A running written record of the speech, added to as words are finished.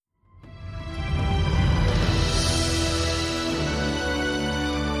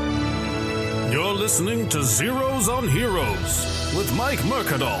listening to Zeros on Heroes with Mike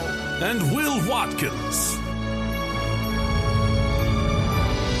Mercadal and Will Watkins.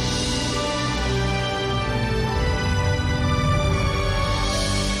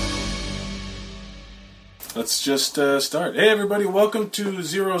 Let's just start. Hey everybody, welcome to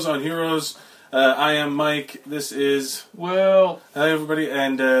Zeros on Heroes. I am Mike, this is Will. Hi everybody,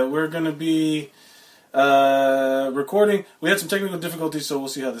 and we're going to be recording. We had some technical difficulties, so we'll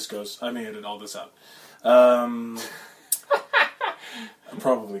see how this goes. I may edit all this out. I'm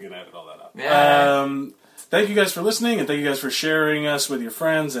probably going to edit all that out. Yeah. Thank you guys for listening, and thank you guys for sharing us with your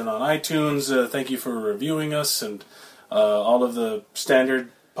friends and on iTunes. Thank you for reviewing us and all of the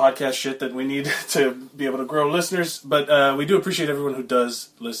standard podcast shit that we need to be able to grow listeners. But we do appreciate everyone who does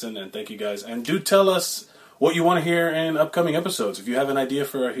listen, and thank you guys. And do tell us what you want to hear in upcoming episodes. If you have an idea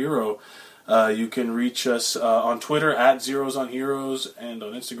for a hero, you can reach us on Twitter at Zeros on Heroes and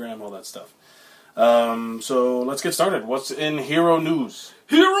on Instagram, all that stuff. So let's get started. What's in hero news?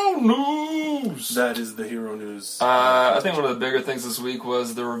 Hero news! That is the hero news. I think one of the bigger things this week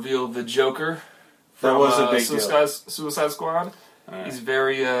was the reveal of the Joker. That From, was a big deal. Suicide Squad. Right. He's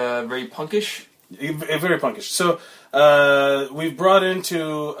very punkish. Very punkish. So we've brought in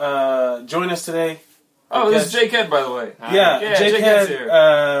to join us today. Oh, this is Jake Head, by the way. Yeah, Jake Head's Head.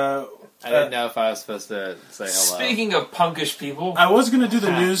 here. I didn't know if I was supposed to say hello. Speaking of punkish people, I was going to do the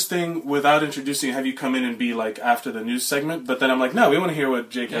news thing without introducing, have you come in and be like after the news segment, but then I'm like, no, we want to hear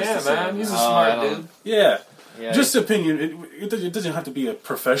what Jake has to say. man, he's a I smart don't- dude. Yeah. Yeah, Just opinion. It doesn't have to be a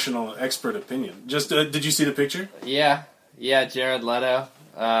professional expert opinion. Just, did you see the picture? yeah, Jared Leto.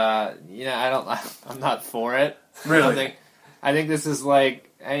 I'm not for it. Really? I think this is like,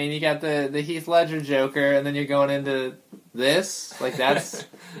 I mean, you got the Heath Ledger Joker, and then you're going into this. Like, that's,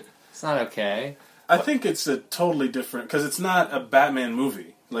 it's not okay. I think it's a totally different, because it's not a Batman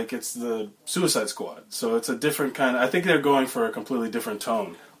movie. Like, it's the Suicide Squad. So it's a different kind of, I think they're going for a completely different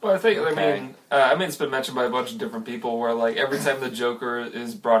tone. Well, I Okay. mean, it's been mentioned by a bunch of different people where, like, every time the Joker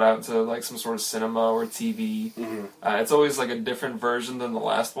is brought out to, like, some sort of cinema or TV, it's always, like, a different version than the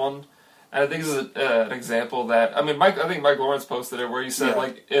last one. And I think this is an example that, I mean, I think Mike Lawrence posted it where he said,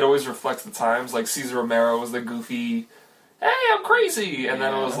 like, it always reflects the times. Like, Cesar Romero was the goofy, hey, I'm crazy! And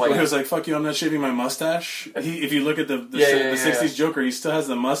then it was like... He was like, fuck you, I'm not shaving my mustache. If you look at the 60s Joker, he still has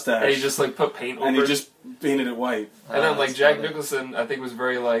the mustache. And he just, like, put paint over and he it. just painted it white. And then, like, that's Jack funny. Nicholson, I think, was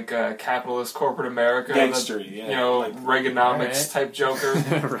very, like, capitalist corporate America. Gangstery, yeah. You know, Like- Reaganomics type Joker.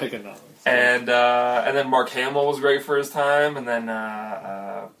 Reaganomics. And then Mark Hamill was great for his time. And then,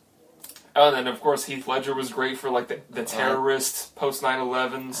 of course, Heath Ledger was great for, like, the terrorist post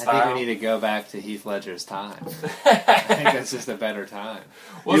 9/11 style. I think we need to go back to Heath Ledger's time. I think that's just a better time.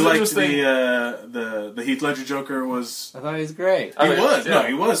 Well, You it's liked interesting. the Heath Ledger Joker was... I thought he was great. I He mean, was. yeah. No,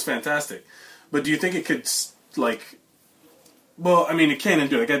 he was fantastic. But do you think it could, like... Well, I mean, it can and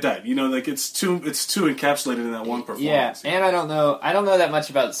do. Like, I died. You know, like, it's too encapsulated in that one performance. Yeah, and I don't know that much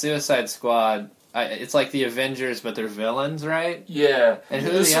about Suicide Squad. It's like the Avengers, but they're villains, right? Yeah. And who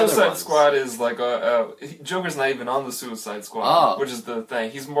are the the other Suicide ones? Squad is like Joker's not even on the Suicide Squad, Oh. which is the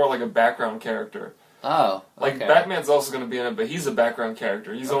thing. He's more like a background character. Oh, Like, okay. Batman's also going to be in it, but he's a background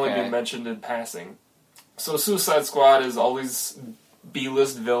character. He's only Okay. been mentioned in passing. So Suicide Squad is all these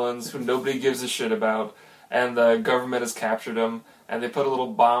B-list villains who nobody gives a shit about, and the government has captured them, and they put a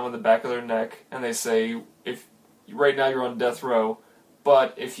little bomb in the back of their neck, and they say, if right now you're on death row,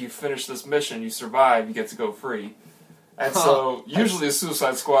 but if you finish this mission, you survive, you get to go free. And so, usually a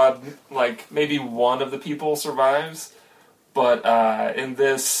Suicide Squad, like, maybe one of the people survives, but in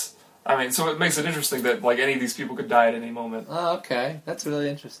this... I mean, so it makes it interesting that, like, any of these people could die at any moment. Oh, okay. That's really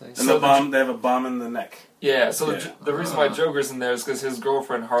interesting. And So they have a bomb in the neck. Yeah, so Yeah. the reason why Joker's in there is because his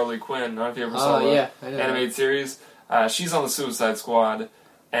girlfriend, Harley Quinn, I don't know if you ever saw the yeah, I know. animated series, she's on the Suicide Squad,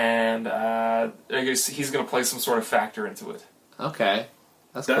 and I guess he's going to play some sort of factor into it. Okay.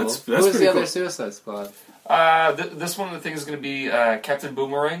 That's That's- cool. that's Who was pretty the other cool. Suicide Squad? This one, I think, is going to be Captain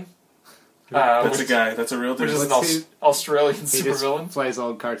Boomerang. That's which, a guy. That's a real dude. Which is an What's he- Australian He just supervillain. plays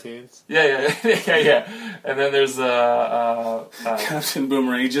old cartoons. Yeah. And then there's Captain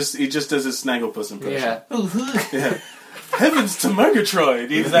Boomerang. He just does his Snagglepuss impression. Yeah. Yeah. Heavens to Murgatroyd.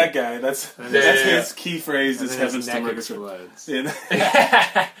 He's that guy. That's Yeah. his key phrase And is then his Heavens to neck Murgatroyd. explodes.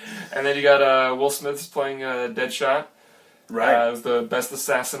 Yeah. And then you got Will Smith's playing Deadshot. Right. Who's the best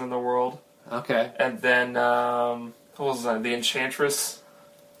assassin in the world. Okay. And then, what was that? The Enchantress.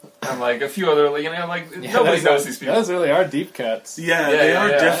 and like a few other, like, Yeah, nobody knows these people. Those really are deep cuts. Yeah, Yeah, they yeah, are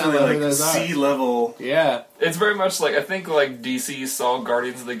yeah. I don't know definitely who like those are. sea level. Yeah. It's very much like, I think like DC saw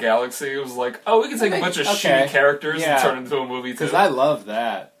Guardians of the Galaxy. It was like, oh, we can take a bunch of Okay. shitty characters Yeah. and turn it into a movie too. Because I love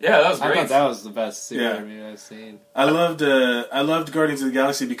that. Yeah, that was I great. thought that was the best superhero Yeah. movie I've seen. I loved Guardians of the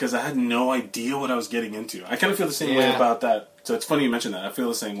Galaxy because I had no idea what I was getting into. I kind of feel the same way Yeah. about that. So it's funny you mentioned that. I feel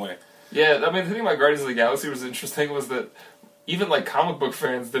the same way. Yeah, I mean, the thing about Guardians of the Galaxy was interesting was that even like comic book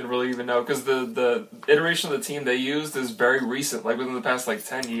fans didn't really even know, because the iteration of the team they used is very recent, like within the past like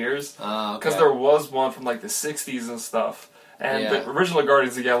 10 years. Because there was one from like the 60s and stuff. And Yeah. the original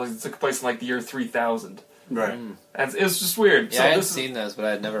Guardians of the Galaxy took place in like the year 3000. Right. And it was just weird. Yeah, so I hadn't this is, seen those, but I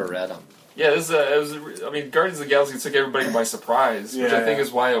had never read them. yeah, I mean, Guardians of the Galaxy took everybody by surprise, which Yeah, I think yeah.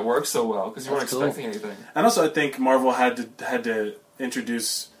 is why it works so well, because you weren't That's cool. expecting anything. And also, I think Marvel had to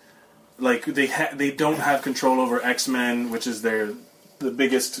introduce, like they don't have control over X-Men, which is the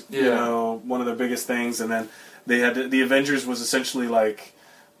biggest, one of their biggest things, and then they had the Avengers was essentially like,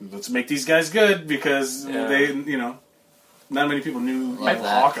 let's make these guys good because they, not many people knew Love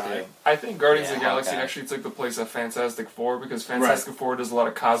that, Hawkeye. too. I think Guardians of the Yeah, Galaxy okay. actually took the place of Fantastic Four, because Fantastic Four does a lot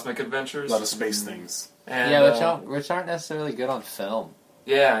of cosmic adventures. A lot of space things. And, Yeah, which aren't necessarily good on film.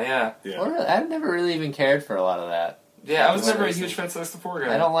 yeah. Yeah. Or I've never really even cared for a lot of that. Yeah, I was That's never a racing. huge Fantastic Four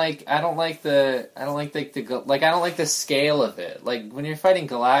guy. I don't like the scale of it. Like when you're fighting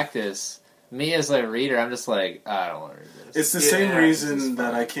Galactus, me as a reader, I'm just like, I don't want to read this. It's the Yeah, same this reason is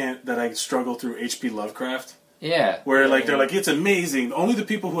that I struggle through H.P. Lovecraft. Yeah. Where like they're like, it's amazing. Only the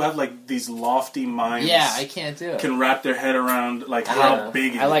people who have like these lofty minds Yeah, I can't do it. can wrap their head around like Yeah. how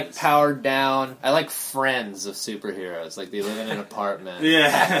big it is. I like powered down. I like Friends of superheroes. Like they live in an apartment.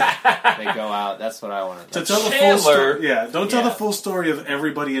 Yeah. They go out. That's what I want To to. tell the full Chandler. story, don't tell Yeah. the full story of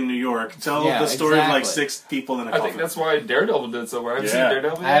everybody in New York. Tell Yeah, the story of like exactly. 6 people in a I coffin. think that's why Daredevil did so well. Have you Yeah. seen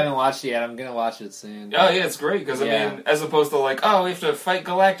Daredevil I yet? haven't watched it yet. I'm gonna watch it soon. Oh, yeah, it's great, because, Yeah. I mean, as opposed to like, oh, we have to fight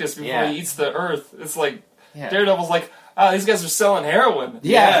Galactus before Yeah. he eats the Earth, it's like, Yeah. Daredevil's like, oh, these guys are selling heroin.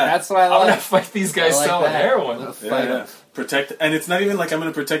 Yeah, Yeah. that's what I I'm gonna like. fight these guys I like selling that. heroin. I'm gonna Yeah, fight yeah. 'em. Protect, and it's not even like I'm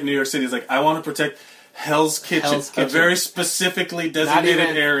going to protect New York City. It's like I want to protect Hell's Kitchen, Hell's a Kitchen. very specifically Not designated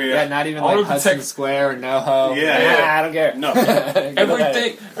even, area. Yeah, not even I wanna like Hudson protect- Square or NoHo. Yeah, Nah, yeah. I don't care. No. Go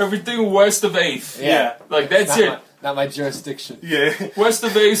ahead. Everything west of 8th. Yeah. Like, that's Not it. not my jurisdiction. Yeah. West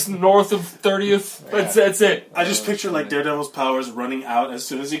of 8th, north of 30th. That's it. I just picture like Daredevil's powers running out as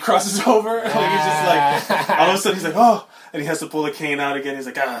soon as he crosses over. Like he's just like all of a sudden he's like, oh, and he has to pull the cane out again. He's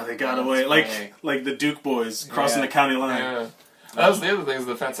like, they got away. funny. Like the Duke boys crossing Yeah. the county line. Yeah. That was the other thing, is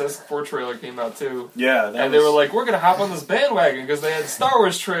the Fantastic Four trailer came out too. Yeah, And they were like, we're going to hop on this bandwagon, because they had Star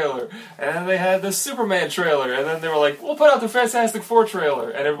Wars trailer, and then they had the Superman trailer, and then they were like, we'll put out the Fantastic Four trailer.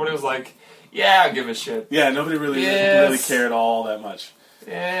 And everybody was like, yeah, I'll give a shit. yeah, nobody really Yes. cared all that much.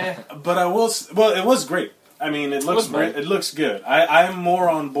 Yeah. But I will. Well, it was great. I mean, it looks was great. It looks good. I'm more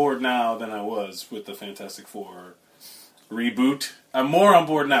on board now than I was with the Fantastic Four reboot. I'm more on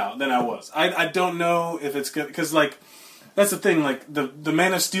board now than I was. I don't know if it's good because like that's the thing. Like the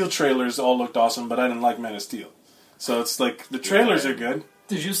Man of Steel trailers all looked awesome, but I didn't like Man of Steel. So it's like the trailers are good.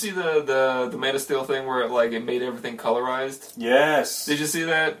 Did you see the Man of Steel thing where it made everything colorized? Yes. Did you see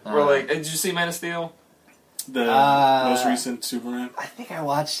that? Where did you see Man of Steel? The most recent Superman? I think I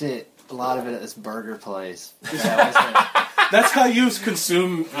watched it. A lot of it at this burger place. That That's how you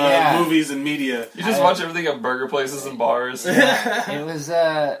consume Yeah. movies and media. You just watch everything at burger places and bars. it was.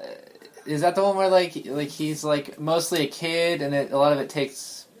 Is that the one where like he's like mostly a kid and a lot of it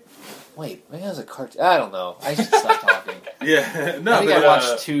takes? Wait, maybe it was a cartoon. I don't know. I should stop talking. Yeah. No, I think but I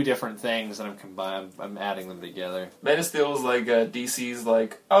watched two different things and I'm adding them together. Man of Steel was like DC's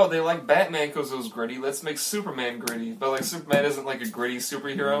like, oh, they like Batman because it was gritty. Let's make Superman gritty, but like Superman isn't like a gritty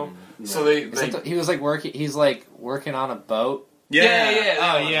superhero. So they He was like working. He's like working on a boat. yeah.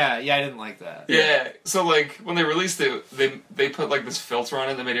 Oh yeah. I didn't like that. Yeah, so like when they released it, they put like this filter on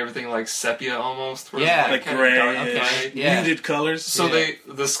it that made everything like sepia almost. where it's, Yeah. like kinda gray, dark and gray. Yeah. muted colors. So Yeah.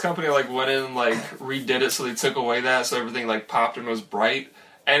 this company like went in and like redid it, so they took away that, so everything like popped and was bright,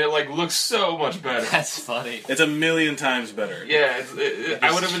 and it like looks so much better. That's funny. It's a million times better. Yeah,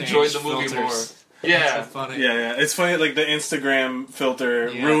 I would have enjoyed the movie more. Yeah, funny. Yeah. It's funny, like the Instagram filter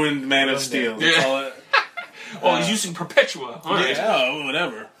Yeah. ruined Man of Ruined Steel. it. That's Yeah. all it, oh, he's using Perpetua. All right. yeah,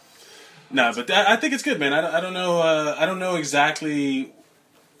 whatever. No, but I think it's good, man. I don't know. I don't know exactly.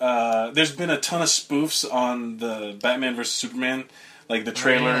 There's been a ton of spoofs on the Batman vs Superman, like the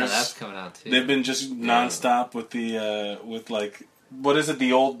trailers. Yeah, that's coming out too. They've been just nonstop with the with like what is it?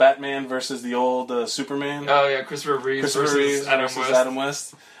 The old Batman versus the old Superman. Oh yeah, Christopher Reeves versus Adam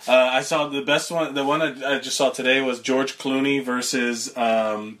West. I saw the best one. The one I just saw today was George Clooney versus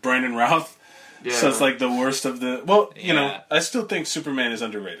Brandon Routh. Yeah. So it's like the worst of the. Well, you know, Yeah. I still think Superman is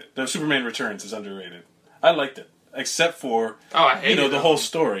underrated. The Superman Returns is underrated. I liked it, except for I hated the it. whole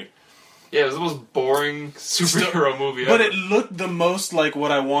story. Yeah, it was the most boring superhero movie But ever. it looked the most like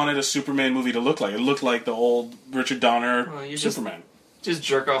what I wanted a Superman movie to look like. It looked like the old Richard Donner Well, you Superman. Just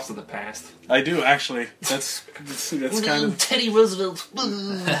jerk off to the past. I do actually. That's kind of Teddy Roosevelt.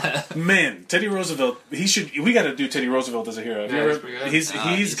 man. Teddy Roosevelt. He should. We got to do Teddy Roosevelt as a hero. Have you Yeah, ever- he's pretty good. he's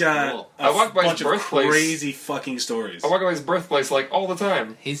He's got cool. a I walked by his bunch of birthplace. crazy fucking stories. I walk by his birthplace like all the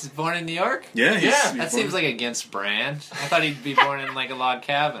time. He's born in New York? Yeah, Yeah, That seems like against brand. I thought he'd be born in like a log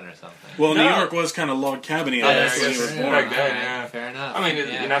cabin or something. Well, New No. York was kind of log cabin-y. Yeah, That's I when he guess was so. born. Back then, yeah. Fair enough. I mean,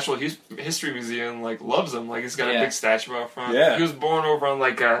 yeah. the Natural History Museum like loves him. Like, he's got a Yeah. big statue out front. Yeah. He was born over on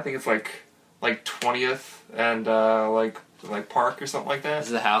like I think it's like 20th and like Park or something like that. Is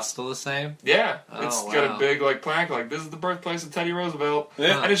the house still the same? Yeah, Oh, it's got wow. a big like plaque like this is the birthplace of Teddy Roosevelt,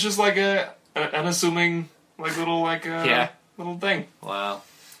 Yeah. and it's just like a unassuming like little Yeah. little thing. Wow.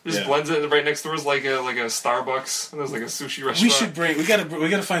 Just Yeah. blends it. Right next door is like a Starbucks, and there's like a sushi restaurant. We should bring. We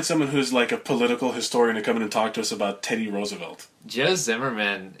gotta find someone who's like a political historian to come in and talk to us about Teddy Roosevelt. Joe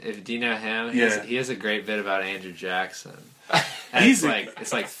Zimmerman, do you know him? Yeah. He has a great bit about Andrew Jackson. He's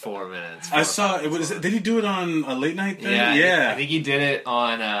it's like 4 minutes. I saw it. Did he do it on a late night thing? Yeah, I think he did it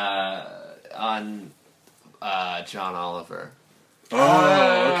on John Oliver.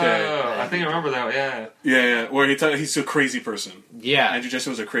 Oh, okay. I think I remember that. Yeah. Yeah. Where he's a crazy person. Yeah, Andrew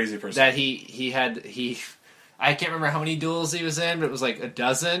Jackson was a crazy person. that he I can't remember how many duels he was in, but it was like a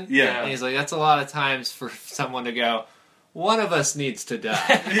dozen. Yeah. And he's like, that's a lot of times for someone to go, one of us needs to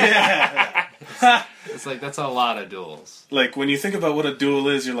die. Yeah. It's like, that's a lot of duels. Like when you think about what a duel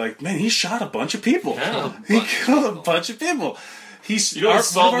is, you're like, man, he shot a bunch of people. Yeah. He killed a bunch of people. He's You know what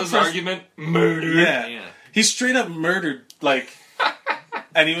solved this argument? Murder. Yeah. Yeah. He straight up murdered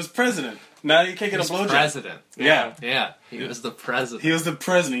and he was president. Now you can't get a blowjob. President. Yeah. Yeah, he was the president. He was the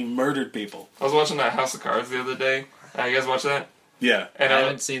president. He murdered people. I was watching that House of Cards the other day. You guys watch that? Yeah. And I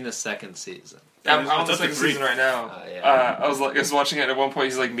haven't seen the second season. I'm on It's the up to second 3. season right now. Yeah. I was watching it. At one point,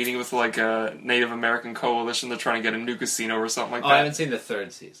 he's like meeting with like a Native American coalition. They're trying to get a new casino or something like Oh, that. I haven't seen the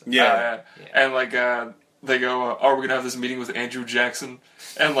third season. Yeah. And like they go, "Are we gonna have this meeting with Andrew Jackson?"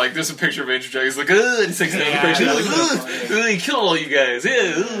 And like, there's a picture of Andrew Jackson. He's like, "Ugh," and he takes another Yeah, picture. that's Like, so "Ugh, he killed all you guys."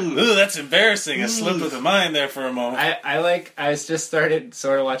 Yeah. Ugh. Ooh, that's embarrassing. I slipped with the mind there for a moment. I just started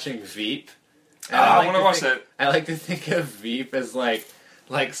sort of watching Veep. And I want to to watch think- that. I like to think of Veep as like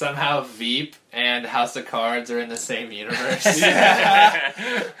somehow Veep and House of Cards are in the same universe.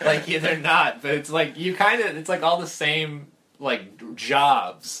 Like, yeah, they're not, but it's like it's like all the same like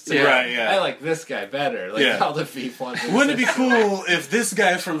jobs. So Yeah. Right, yeah. I like this guy better. Like Yeah. all the Veep ones. are Wouldn't it be just- cool if this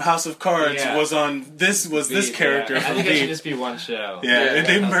guy from House of Cards Yeah. was on this Veep, character yeah. from I think it should Veep? just be one show. Yeah, Yeah, and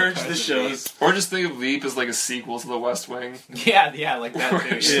they House of merged Cards the and shows. Or just think of Veep as like a sequel to The West Wing. Yeah, like that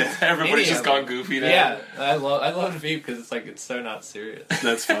too. Yeah. Everybody's Any just of gone them. goofy now. Yeah, I love Veep because it's so not serious.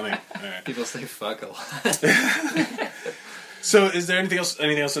 That's funny. All right. People say fuck a lot. So, is there anything else in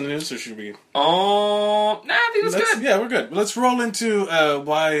the news, or should we? Oh, nah, I think that's good. Yeah, we're good. Let's roll into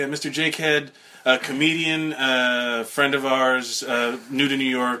why Mr. Jake Head, a comedian, friend of ours, new to New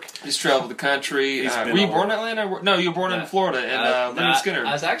York. He's traveled the country. He's been Were you all born in Atlanta? No, you were born in Florida, in Leonard Skinner.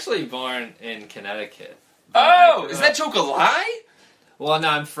 I was actually born in Connecticut. Oh, is that joke a lie? Well, no,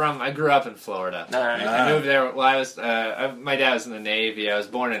 I grew up in Florida. Alright. Ah. I moved there. Well, my dad was in the Navy. I was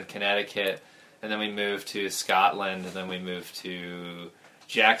born in Connecticut, and then we moved to Scotland, and then we moved to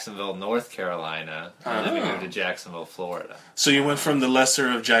Jacksonville, North Carolina, and then we moved to Jacksonville, Florida. So you went from the lesser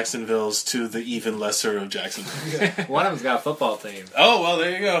of Jacksonvilles to the even lesser of Jacksonville. One of them's got a football team Oh, well,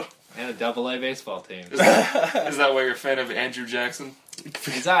 there you go. and a AA baseball team. Is that why you're a fan of Andrew Jackson?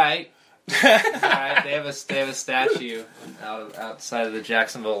 He's alright. Alright, they have a statue outside of the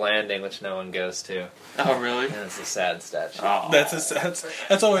Jacksonville Landing, which no one goes to, Oh, really? and it's a sad statue. Oh.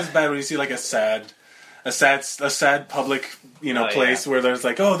 That's always bad when you see like a sad public Oh, place where there's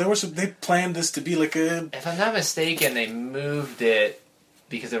like, oh, they planned this to be like a. If I'm not mistaken, they moved it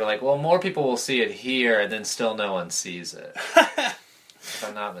because they were like, well, more people will see it here, and then still no one sees it. If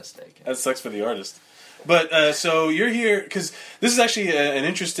I'm not mistaken. That sucks for the artist. But so you're here because this is actually an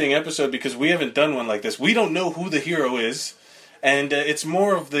interesting episode because we haven't done one like this. We don't know who the hero is, and it's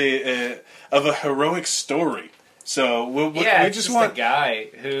more of a heroic story. So we It's just just want a guy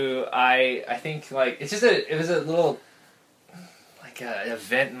who I think like it was a little like a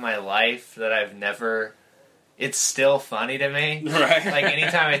event in my life that I've never it's still funny to me. Right. Like,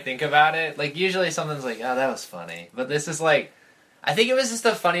 anytime I think about it, like, usually something's like, oh, that was funny. But this is like, I think it was just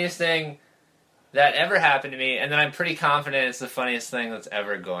the funniest thing that ever happened to me, and then I'm pretty confident it's the funniest thing that's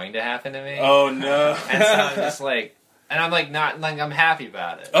ever going to happen to me. Oh, no. And so I'm just like, and I'm like, not, like, I'm happy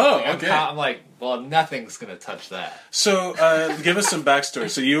about it. Oh, like, okay. I'm like, well, nothing's gonna touch that. So, give us some backstory.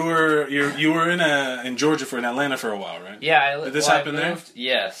 So you were in Georgia in Atlanta for a while, right? Yeah, Did this happen there?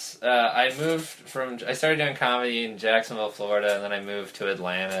 Yes, I started doing comedy in Jacksonville, Florida, and then I moved to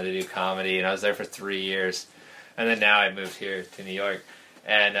Atlanta to do comedy, and I was there for 3 years, and then now I moved here to New York,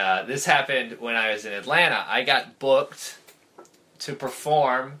 and this happened when I was in Atlanta. I got booked to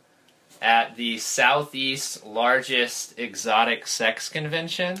perform at the Southeast largest exotic sex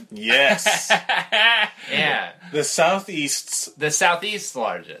convention. Yes. Yeah. The Southeast's... The Southeast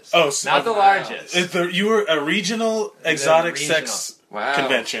largest. Oh, so not the largest. You were a regional exotic regional. sex Wow.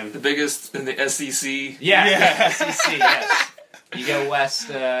 convention. The biggest in the SEC. Yeah. SEC, yes. You go west,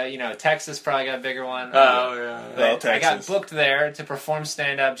 Texas probably got a bigger one. Oh, yeah. But I got Texas. booked there to perform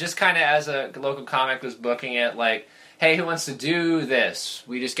stand-up, just kind of as a local comic was booking it, like, hey, who wants to do this?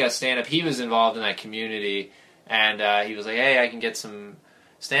 We just got stand-up. He was involved in that community, and he was like, hey, I can get some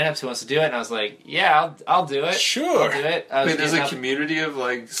stand-ups. Who wants to do it? And I was like, yeah, I'll do it. Sure. I'll do it. I was Wait, there's getting a up- community of,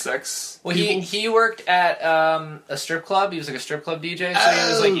 like, sex Well, people? he worked at a strip club. He was like a strip club DJ, so he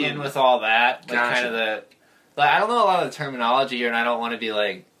was like in with all that, like Gotcha. kind of the. Like, I don't know a lot of the terminology here, and I don't want to be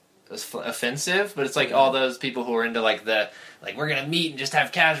like offensive, but it's like all those people who are into like we're gonna meet and just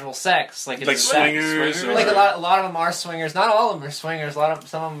have casual sex, like it's Like a swingers, swingers? or... Like a lot of them are swingers. Not all of them are swingers.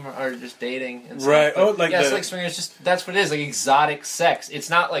 Some of them are just dating. And stuff. Right. But, Oh, like yeah, it's the- like swingers. Just that's what it is. Like exotic sex. It's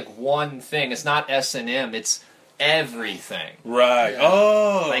not like one thing. It's not S&M. It's everything. Right. Yeah.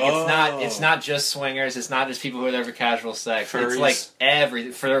 Oh. Like it's not just swingers. It's not just people who are there for casual sex. Furries. It's like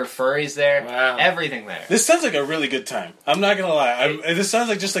furries there. Wow. Everything there. This sounds like a really good time. I'm not gonna lie. This sounds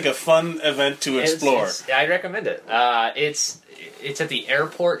like just like a fun event to explore. I recommend it. It's at the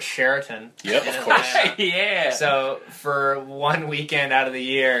airport Sheraton. Yep, in of course. Atlanta. Yeah. So for one weekend out of the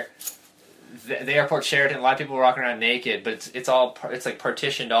year, the airport Sheraton, a lot of people are walking around naked, but it's like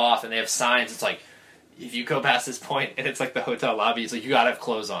partitioned off, and they have signs. It's like, if you go past this point, and it's like the hotel lobby, it's like you gotta have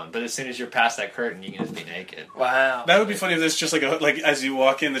clothes on. But as soon as you're past that curtain, you can just be naked. Wow. That would be funny if there's just like as you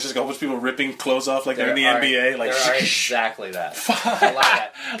walk in, there's just a whole bunch of people ripping clothes off like they're in the NBA. Like there are exactly that. A lot of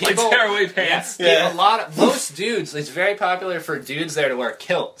that. Like tearaway pants. Yeah. Most dudes. It's very popular for dudes there to wear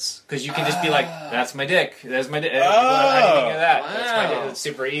kilts because you can just be like, "That's my dick. That's my dick." How do you think of that? That's my dick. Wow. It's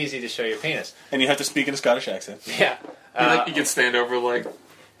super easy to show your penis. and you have to speak in a Scottish accent. Yeah. You can stand over, like,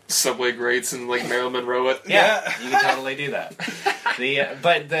 subway grates and, like, Marilyn Monroe it. Yeah, Yeah. you can totally do that.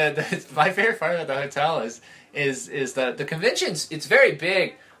 But my favorite part of the hotel is the conventions. It's very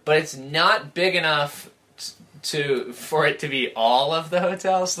big, but it's not big enough for it to be all of the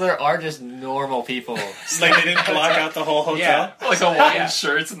hotels. So there are just normal people. Like they didn't block out the whole hotel. Yeah. Like Hawaiian Yeah.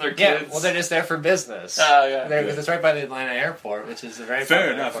 shirts and their Yeah, kids. well, they're just there for business. Oh, yeah. Because it's right by the Atlanta airport, which is a very Fair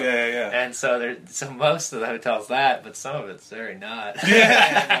popular enough. airport. Yeah. And so most of the hotel's that, but some of it's very not.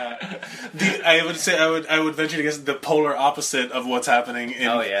 Yeah. I would say I would venture to guess the polar opposite of what's happening in.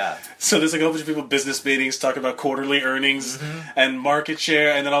 Oh yeah. So there's like a whole bunch of people business meetings talking about quarterly earnings and market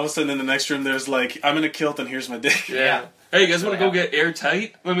share, and then all of a sudden in the next room there's like, I'm in a kilt and here's my dick. Yeah. Hey, you guys want to go get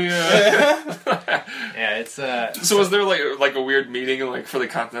airtight? Let me. Yeah, it's So was there like a weird meeting like for the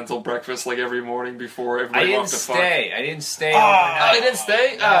continental breakfast like every morning before I everybody didn't walked the fuck? stay. I didn't stay. Oh, overnight. you didn't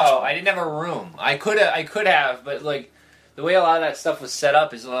stay? No, I didn't have a room. I could have, but like the way a lot of that stuff was set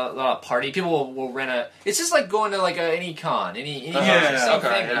up is a lot of party. People will rent a. It's just like going to like any con, any con, Yeah, it's the same okay,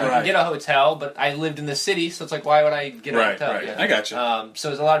 thing. yeah. You Right. can get a hotel, but I lived in the city, so it's like why would I get a Right, hotel? right. Yeah. I got you. So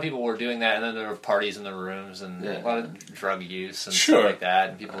there's a lot of people were doing that, and then there were parties in the rooms and Yeah. a lot of drug use and Sure. stuff like that,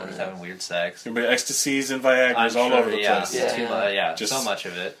 and people were just having weird sex. Everybody ecstasies and Viagra's all I'm sure, over the yeah, place. Yeah. Just so much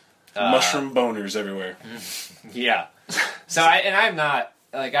of it. Mushroom boners everywhere. Yeah. So I'm not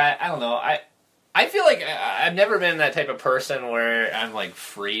like I don't know. I feel like I've never been that type of person where I'm like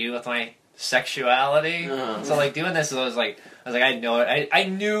free with my sexuality. So like doing this, I was like I know it. I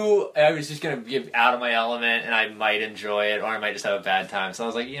knew I was just gonna be out of my element and I might enjoy it or I might just have a bad time. So I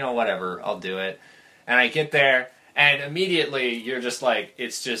was like, whatever, I'll do it. And I get there and immediately you're just like,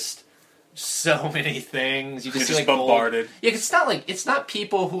 it's just so many things. You You're just see just like bombarded. Yeah, 'cause it's not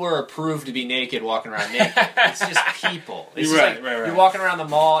people who are approved to be naked walking around naked. It's just people. It's just Right, like right. you're walking around the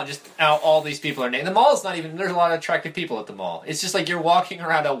mall and just all these people are naked. The mall is not even. There's a lot of attractive people at the mall. It's just like you're walking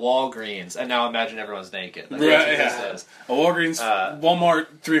around a Walgreens and now imagine everyone's naked. Like, that's Right, what this yeah. is. A Walgreens, Walmart,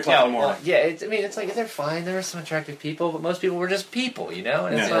 3 o'clock Yeah, in the morning. well, yeah. It's like they're fine. There are some attractive people, but most people were just people, And it's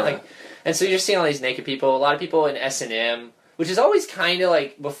Yeah. not like. And so you're seeing all these naked people. A lot of people in S&M, which is always kind of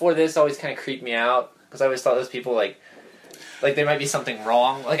like, before this, always kind of creeped me out. Because I always thought those people, like there might be something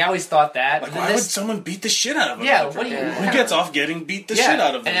wrong. Like, I always thought that. Like, why would someone beat the shit out of them? Yeah, what do you... Who gets off getting beat the shit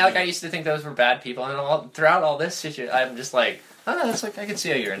out of them? And, like, I used to think those were bad people. And throughout all this shit, I'm just like, oh, that's like, I can see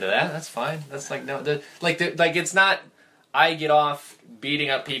how you're into that. That's fine. That's like, no... it's not... I get off beating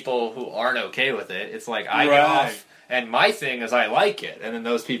up people who aren't okay with it. It's like, I get off... And my thing is I like it. And then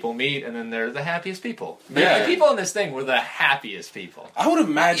those people meet, and then they're the happiest people. The people in this thing were the happiest people. I would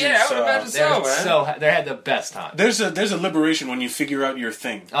imagine I would imagine so, man. They had the best time. There's a liberation when you figure out your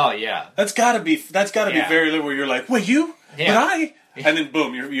thing. Oh, yeah. That's gotta be very little where you're like, wait, you? Yeah. But I? And then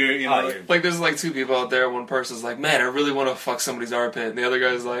boom, you know. Like, there's like two people out there. One person's like, man, I really want to fuck somebody's armpit. And the other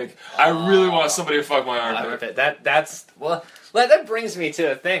guy's like, I really want somebody to fuck my armpit. That brings me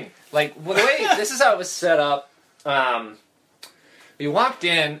to a thing. Like, well, the way, this is how it was set up. We walked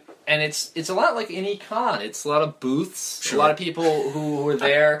in, and it's a lot like any con. It's a lot of booths. Sure. A lot of people who were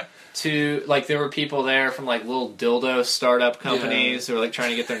there to, like, there were people there from, like, little dildo startup companies who were, like, trying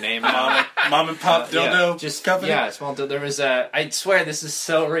to get their name out. Mom and pop dildo company? Yeah, small dildo. There was I swear this is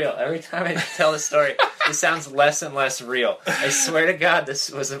so real. Every time I tell this story, it sounds less and less real. I swear to God,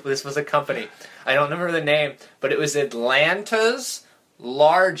 this was a company. I don't remember the name, but it was Atlanta's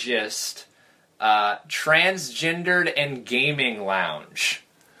largest transgendered and gaming lounge.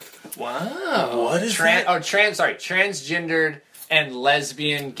 Wow. What is that? Transgendered and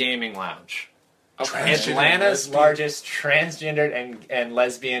lesbian gaming lounge. Okay. Atlanta's largest transgendered and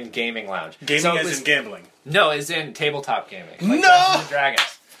lesbian gaming lounge. Gaming in gambling. No, it's in tabletop gaming. Like No! Dungeons and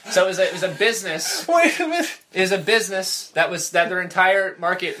Dragons. So it was a business. Wait a minute. It was a business that their entire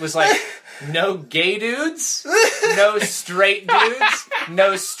market was like, no gay dudes, no straight dudes,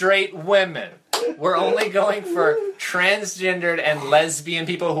 no straight women. We're only going for transgendered and lesbian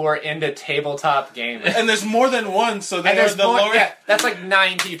people who are into tabletop gaming. And there's more than one, so there's the Lord. Yeah, that's like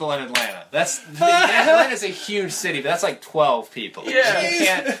 9 people in Atlanta. Atlanta's a huge city, but that's like 12 people. Yeah. You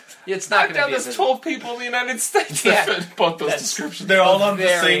can't, it's not going to be... There's 12 people in the United States Yeah. that fit both those descriptions. They're all on the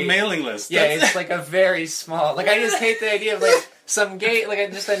same mailing list. Yeah, it's like a very small... Like, I just hate the idea of, like, some gay...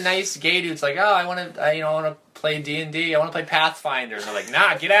 Like, just a nice gay dude's like, oh, I want to play D&D. I want to play Pathfinder. And they're like,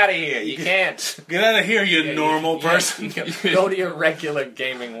 nah, get out of here. You can't. Get out of here, you normal person. You go to your regular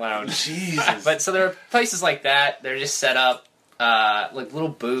gaming lounge. Jesus. But so there are places like that. They're just set up, like little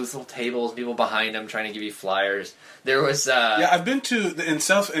booths, little tables, people behind them trying to give you flyers. There was... I've been to...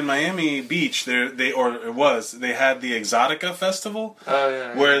 In Miami Beach, they had the Exotica Festival. Oh,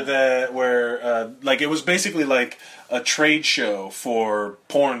 yeah. Where it was basically like a trade show for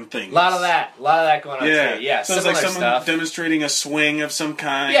porn things. A lot of that going on too. Yeah, so it's like someone demonstrating a swing of some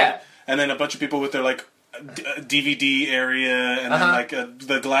kind. Yeah. And then a bunch of people with their like DVD area and then like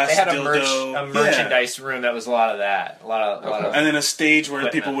the glass they had dildo. a merchandise room that was a lot of that. A lot of and then a stage where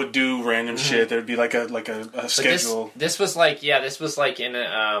equipment. people would do random shit. There'd be like a schedule. This was like in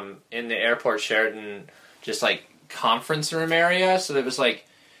the airport Sheraton, just like conference room area. So there was like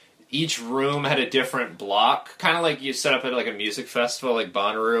each room had a different block, kind of like you set up at like a music festival, like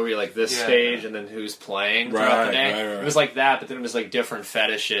Bonnaroo, where you're like this stage and then who's playing throughout the day. Right. It was like that, but then it was like different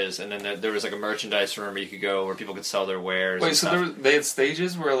fetishes, and then there was like a merchandise room where you could go where people could sell their wares. Wait, so they had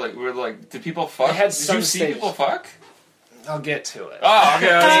stages where did people fuck? They had did you see people fuck? I'll get to it. Oh, okay,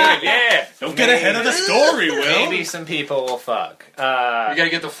 that's good. Yeah. Don't get ahead of the story, Will. Maybe some people will fuck. You gotta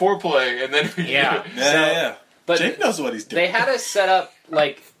get the foreplay, and then yeah. But Jake knows what he's doing. They had us set up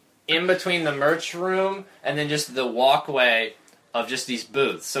like in between the merch room and then just the walkway of just these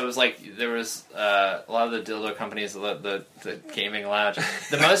booths. So it was like there was a lot of the dildo companies, the gaming lounge.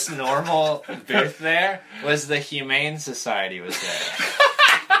 The most normal booth there was the Humane Society was there.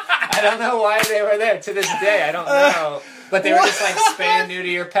 I don't know why they were there to this day. I don't know. But they were just like, spay and neuter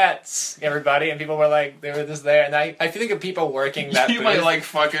your pets, everybody. And people were like, they were just there. And I think of people working that You booth. might like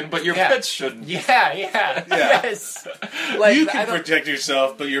fucking, but your pets shouldn't. Yeah. Yes. Like, you can protect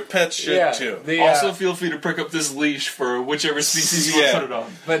yourself, but your pets should too. Also, feel free to prick up this leash for whichever species you want to put it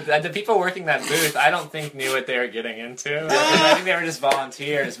on. But the people working that booth, I don't think knew what they were getting into. I think they were just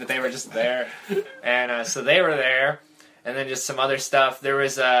volunteers, but they were just there. And so they were there. And then just some other stuff. There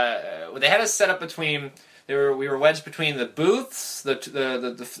was they had us set up between... We were wedged between the booths,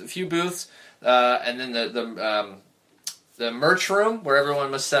 the few booths, and then the merch room where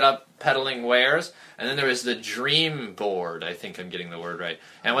everyone was set up peddling wares, and then there was the dream board. I think I'm getting the word right.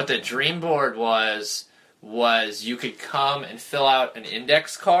 And what the dream board was you could come and fill out an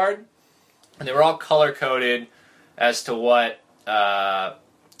index card, and they were all color coded as to what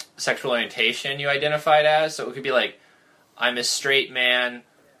sexual orientation you identified as. So it could be like, I'm a straight man.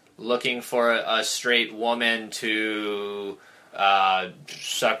 looking for a straight woman to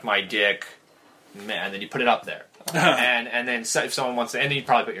suck my dick, and then you put it up there. and then if someone wants to, and then you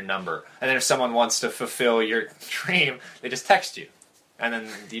probably put your number. And then if someone wants to fulfill your dream, they just text you, and then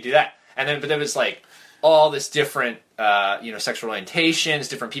you do that. And then, but there was like all this different, sexual orientations,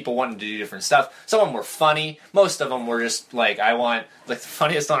 different people wanting to do different stuff. Some of them were funny. Most of them were just like, the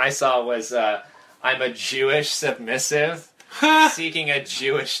funniest one I saw was, I'm a Jewish submissive seeking a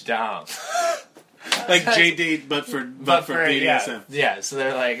Jewish dom. Like JD, but for BDSM. Yeah, so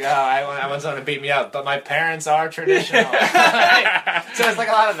they're like, I want someone to beat me up, but my parents are traditional. So it's like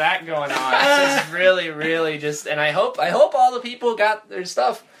a lot of that going on. It's just really, really just, and I hope all the people got their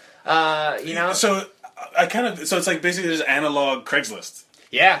stuff. So it's like basically just analog Craigslist.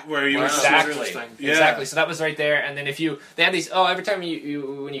 Yeah, where you exactly. So that was right there, and then they had these. Oh, every time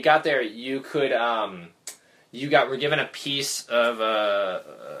you when you got there, you could were given a piece of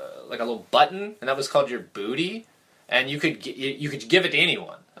like a little button, and that was called your booty, and you could give it to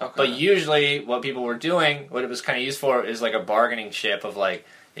anyone. Okay. But usually, what people were doing, what it was kind of used for, is like a bargaining chip of like,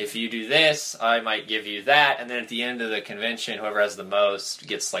 if you do this, I might give you that, and then at the end of the convention, whoever has the most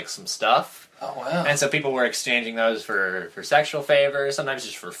gets like some stuff. Oh wow! And so people were exchanging those for sexual favors, sometimes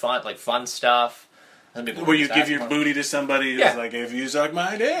just for fun stuff. Where you give your booty to somebody who's like, if you suck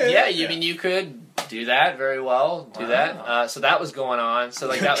my dick. Yeah, I mean, you could do that very well. Do that. So that was going on. So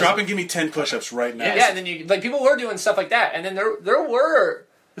like that drop and give me 10 push-ups right now. Yeah, and then people were doing stuff like that, and then there were.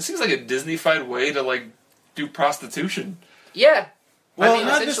 It seems like a Disney-fied way to like do prostitution. Yeah. Well,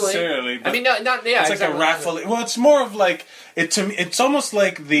 not necessarily. But not it's like a raffle. Well, it's more of like to me. It's almost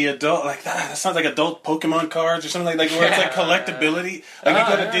like the adult. Like that sounds like adult Pokemon cards or something like where it's like collectability. Like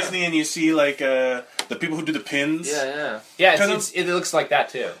you go to Disney and you see like the people who do the pins. Yeah. It looks like that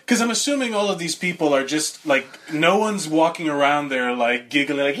too. Because I'm assuming all of these people are just like no one's walking around there like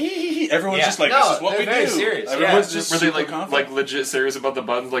giggling like hee hee hee. Everyone's just like this is what we do. Serious. Everyone's just were they like legit serious about the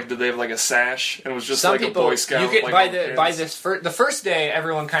buttons? Like did they have like a sash and it was just some like people, a Boy Scout? You could, by the first day,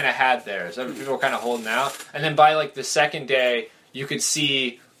 everyone kind of had theirs. People were kind of holding out, and then by like the second day, you could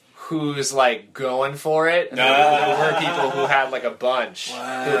see who's like going for it. And there were people who had like a bunch who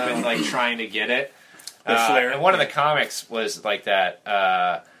had been like trying to get it. And one of the comics was like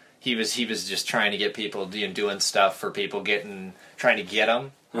that. He was just trying to get people doing stuff for people trying to get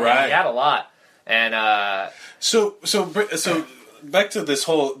them. Right, he had a lot, and so back to this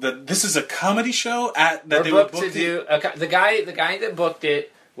whole this is a comedy show that they were booked to do. The guy that booked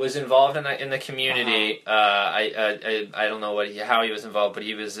it was involved in the community. I don't know how he was involved, but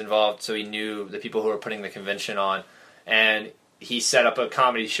he was involved, so he knew the people who were putting the convention on, and he set up a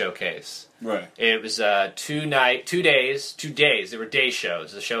comedy showcase. Right. It was 2 days. They were day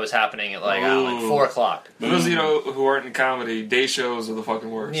shows. The show was happening at like 4:00. For those of you who aren't in comedy, day shows are the fucking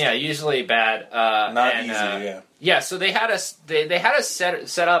worst. Yeah, usually bad. Not easy. Yeah. Yeah. So they had us. They had us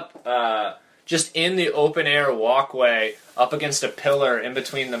set up just in the open air walkway up against a pillar in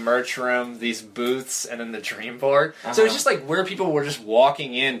between the merch room, these booths, and then the dream board. So it was just like where people were just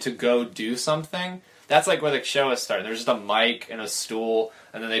walking in to go do something. That's like where the show was started. There was just a mic and a stool,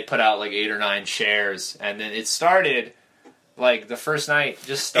 and then they put out like 8 or 9 chairs, and then it started. Like the first night,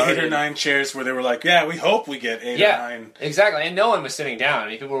 just started 8 or 9 chairs where they were like, "Yeah, we hope we get 8 or 9." Exactly, and no one was sitting down. I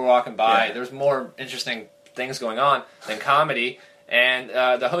mean, people were walking by. Yeah. There was more interesting things going on than comedy. And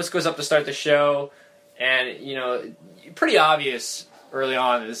the host goes up to start the show, and pretty obvious early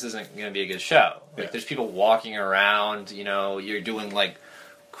on that this isn't going to be a good show. Like there's people walking around. You're doing like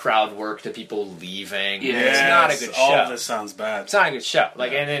crowd work to people leaving. Yeah, it's not a good show. All of this sounds bad. It's not a good show.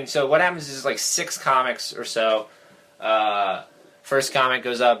 Like, and then so what happens is like 6 comics or so. First comic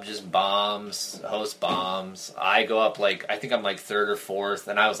goes up, just bombs. The host bombs. I go up I think I'm like 3rd or 4th,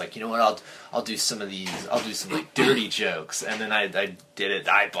 and I was like, you know what? I'll do some of these. I'll do some like dirty jokes, and then I did it.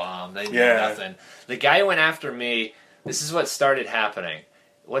 I bombed. I did nothing. The guy who went after me. This is what started happening.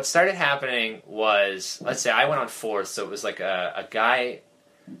 What started happening was, let's say I went on 4th, so it was like a guy.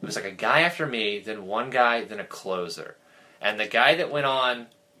 It was like a guy after me, then one guy, then a closer, and the guy that went on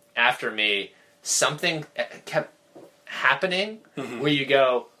after me, something kept happening where you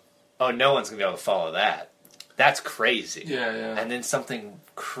go, oh, no one's gonna be able to follow that. That's crazy. Yeah. And then something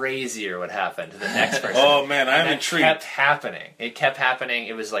crazier would happen to the next person. Oh man, I'm intrigued. It kept happening.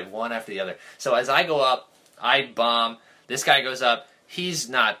 It was like one after the other. So as I go up, I bomb. This guy goes up. He's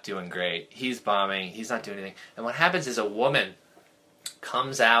not doing great. He's bombing. He's not doing anything. And what happens is a woman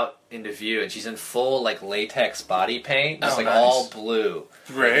comes out into view, and she's in full like latex body paint, just all blue.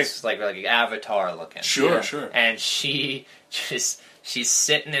 Right. It's like Avatar looking. Sure. And she just She's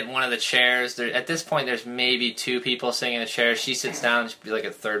sitting at one of the chairs. At this point, there's maybe 2 people sitting in a chair. She sits down. She'd be like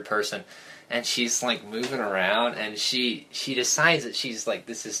a third person. And she's, like, moving around. And she decides that she's, like,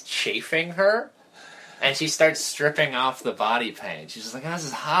 this is chafing her. And she starts stripping off the body paint. She's just like, oh, this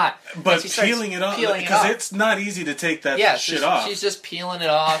is hot. But peeling it off. Because it's not easy to take that shit off. She's just peeling it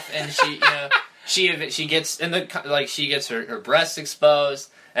off. And she gets she gets her breasts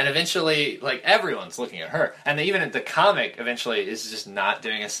exposed. And eventually, like, everyone's looking at her. And even the comic eventually is just not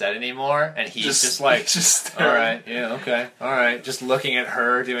doing a set anymore. And he's just like, all right, yeah, okay, all right. Just looking at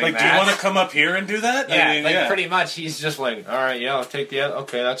her doing that. Like, do you want to come up here and do that? Yeah, pretty much. He's just like, all right, yeah, I'll take the other.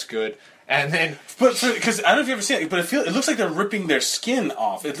 Okay, that's good. And then... Because I don't know if you ever seen it, but it looks like they're ripping their skin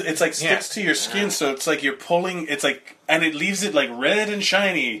off. It's like sticks to your skin, so it's like you're pulling... It's like... And it leaves it like red and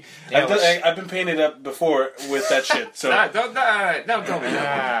shiny. Yeah, I've been painted up before with that shit. So don't tell me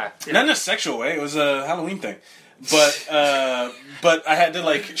that. Not in a sexual way. It was a Halloween thing. But I had to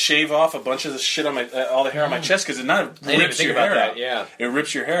like shave off a bunch of the shit on my all the hair on my chest because it rips your hair out. Yeah, it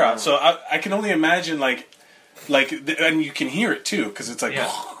rips your hair out. So I can only imagine like and you can hear it too because it's like.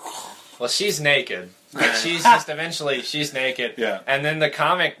 Yeah. Well, she's naked. Like, she's just eventually she's naked. Yeah. And then the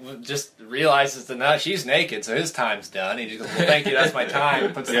comic just realizes that now she's naked, so his time's done. He just goes, "Well, thank you, that's my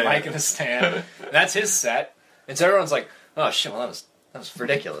time." Puts the mic in the stand. And that's his set. And so everyone's like, "Oh shit! Well, that was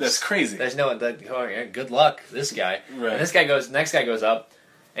ridiculous. That's crazy. There's no good luck, this guy." Right. And next guy goes up,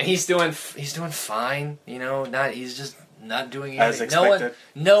 and he's doing fine. You know, he's just not doing anything. As expected.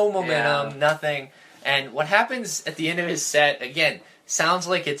 No momentum, nothing. And what happens at the end of his set again sounds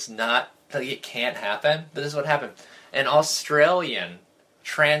like it's not. Like it can't happen, but this is what happened. An Australian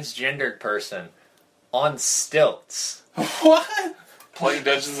transgendered person on stilts. What? Playing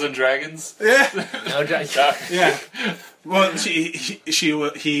Dungeons and Dragons? Yeah. No, yeah. Well, she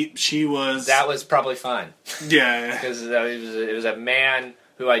was. That was probably fine. Yeah. Because it was a man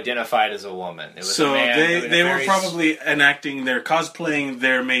who identified as a woman. It was so a man they were probably enacting cosplaying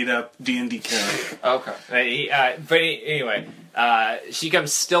their made up D&D character. Okay. But anyway. She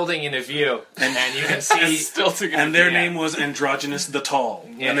comes stilting into view, and you can see... and their name was Androgynous the Tall.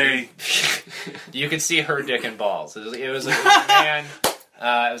 Yeah, and you can see her dick and balls. It was a man.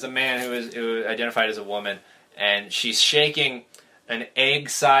 It was a man who identified as a woman, and she's shaking an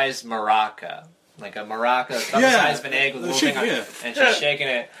egg-sized maraca, like a maraca, the size of an egg with a little thing on it, and she's shaking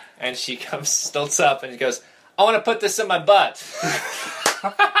it, and she stilts up, and she goes, "I want to put this in my butt."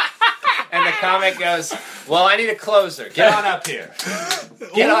 And the comic goes, "Well, I need a closer. Get on up here.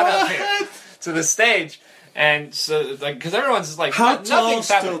 Get on up here to the stage." And so, like, because everyone's just like, how tall stilts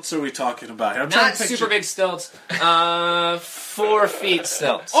happening. Are we talking about here? I'm not super big stilts. 4 feet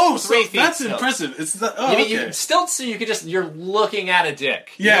stilts. Oh, 3 feet. That's stilts. Impressive. It's the stilts. So you're looking at a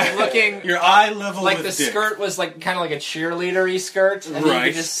dick. Yeah, you're looking your eye level. Like with the dick. skirt was like kind of like a cheerleader-y skirt, and then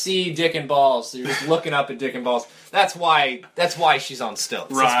you could just see dick and balls. So you're just looking up at dick and balls. That's why she's on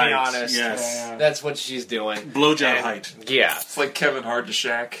stilts. Right. Let's be honest. Yes. That's what she's doing. Blowjob height. Yeah. It's like Kevin Hart to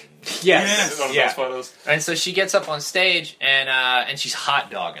Shaq. Yes. One of those photos. And so she gets up on stage and she's hot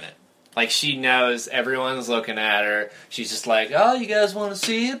dogging it. Like, she knows everyone's looking at her. She's just like, "Oh, you guys want to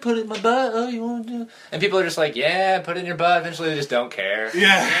see it? Put it in my butt. Oh, you want to do it?" And people are just like, "Yeah, put it in your butt." Eventually, they just don't care.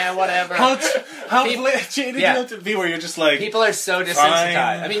 Yeah, whatever. How jaded you have to be where you're just like... People are so desensitized.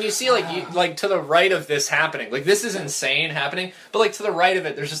 Fine. I mean, you see, like to the right of this happening. Like, this is insane happening. But, like, to the right of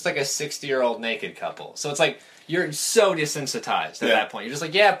it, there's just, like, a 60-year-old naked couple. So it's like... You're so desensitized at that point. You're just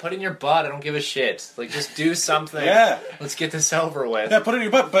like, yeah, put it in your butt. I don't give a shit. Like, just do something. Yeah. Let's get this over with. Yeah, put it in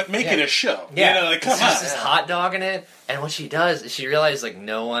your butt, but make it a show. Yeah. You know, like, come on. She's just hot dogging it. And what she does is she realizes, like,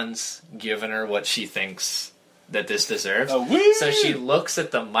 no one's given her what she thinks that this deserves. Oh, weird. So she looks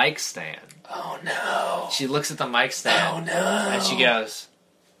at the mic stand. Oh, no. She looks at the mic stand. Oh, no. And she goes,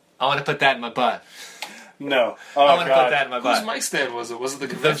 "I want to put that in my butt." No. Oh, I want to put that in my butt. Whose mic stand was it? Was it the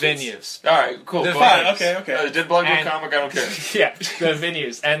The conventions? venues. Alright, cool. The Go venues. ahead. Okay. Did Blog Book Comic? I don't care. Yeah, the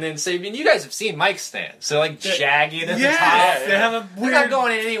venues. And then, so, I mean, you guys have seen mic stands. So, like, jagged at the top. They have a They're weird... not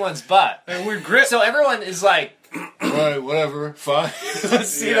going in anyone's butt. A weird grip. So everyone is like, "Alright, whatever, fine. Let's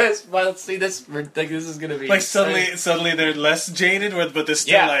see this. Let's see this. Like, this is gonna be..." Like, suddenly they're less jaded, but they're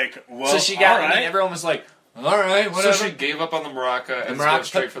still like, well, so she got, all right. and everyone was like, "Alright, whatever." So she gave up on the maraca and the went maraca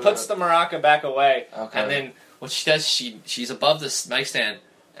straight for puts the maraca back away. Okay. And then what she does, she's above this mic stand,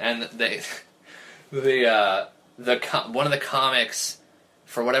 and one of the comics,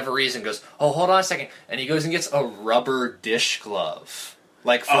 for whatever reason, goes, "Oh, hold on a second," and he goes and gets a rubber dish glove.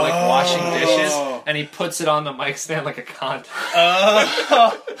 like for like washing dishes, and he puts it on the mic stand like a condom.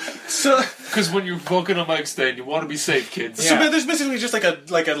 So Because when you're booking a mic stand, you want to be safe, kids. So Yeah. there's basically just like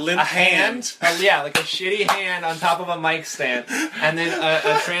a limp A hand, like a shitty hand on top of a mic stand, and then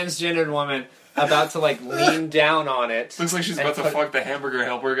a transgendered woman about to like lean down on it. Looks like she's and about to put- fuck the hamburger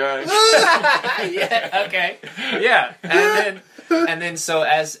helper guy. Yeah. Okay. Yeah. And then so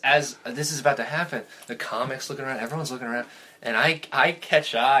as this is about to happen, the comics looking around, everyone's looking around, and I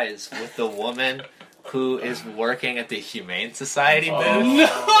catch eyes with the woman who is working at the Humane Society booth.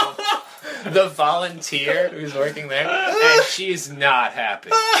 The volunteer who's working there, and she's not happy.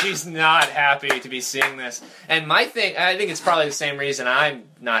 She's not happy to be seeing this. And my thing, I think it's probably the same reason I'm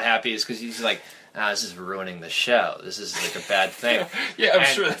not happy, is because she's like, this is ruining the show. This is like a bad thing. Yeah, I'm And-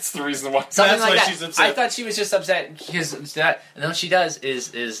 sure that's the reason why. Something That's like why that. she's upset. I thought she was just upset because of that. And then what she does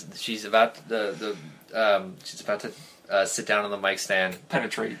is she's about she's about to sit down on the mic stand,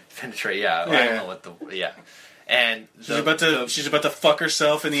 Penetrate. yeah. I Yeah. don't know what and she's about to fuck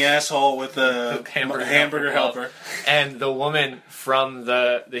herself in the asshole with the hamburger helper. And the woman from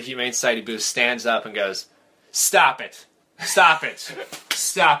the Humane Society booth stands up and goes, "Stop it! Stop it!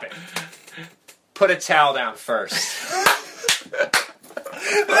 Stop it! Put a towel down first.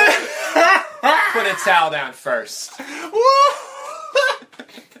 Put a towel down first."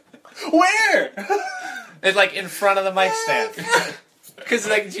 Where? It's like in front of the mic stand. Because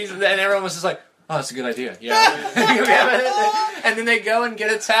like and everyone was just like, "Oh, that's a good idea." Yeah. And then they go and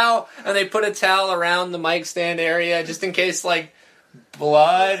get a towel, and they put a towel around the mic stand area just in case like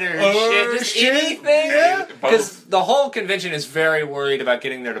blood or shit, just shit. anything. Yeah. Because the whole convention is very worried about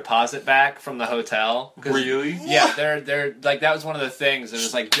getting their deposit back from the hotel. 'Cause- Really? Yeah, they're like that was one of the things. It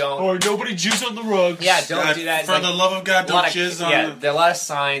was like don't. Or nobody juice on the rugs. Yeah, don't do that. For Like, the love of God, a don't lot of, jizz on yeah, the... there are a lot of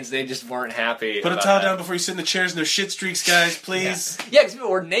signs. They just weren't happy. Put a about towel that. down before you sit in the chairs and their shit streaks, guys, please. Yeah, because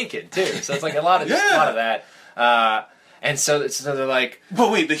people were naked too, so it's like a lot of just a Yeah. lot of that. And so they're like,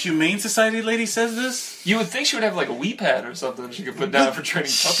 But wait, the Humane Society lady says this? You would think she would have like a wee pad or something she could put down for training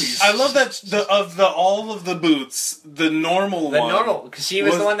puppies. I love that all of the boots, the normal the one. normal, because she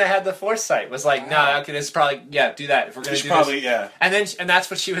was the one that had the foresight. Was like, no, okay, this is probably do that if we're gonna She's do probably, this. yeah. And that's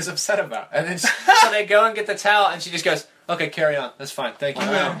what she was upset about. And then so they go and get the towel, and she just goes, okay, carry on, that's fine, thank you.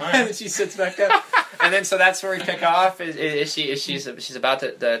 Wow, wow. And then she sits back down. And then so that's where we pick off. She's about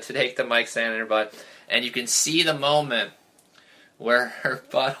to take the mic stand in her butt, and you can see the moment where her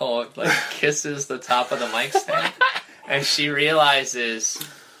butthole like kisses the top of the mic stand, and she realizes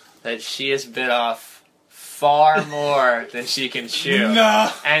that she has bit off far more than she can chew.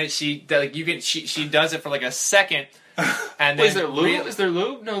 No. And she does it for like a second, and then Wait, is there lube? Is there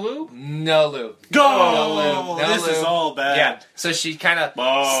lube? No lube? no lube. Go! No lube. No This is lube. all bad. Yeah. So she kind of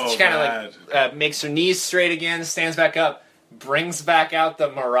like makes her knees straight again, stands back up, brings back out the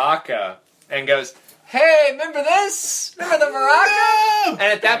maraca, and goes, "Hey, remember this? Remember the maraca?" No! And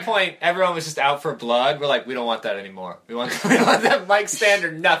at that point, everyone was just out for blood. We're like, we don't want that anymore. We want that mic stand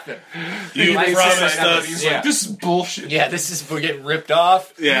or nothing. You Mic promised stand, us. He's Yeah. like, this is bullshit. Yeah, we're getting ripped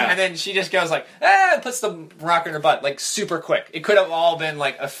off. Yeah. And then she just goes like, puts the maraca in her butt, like super quick. It could have all been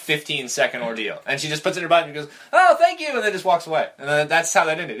like a 15-second ordeal. And she just puts it in her butt and goes, "Oh, thank you," and then just walks away. And then that's how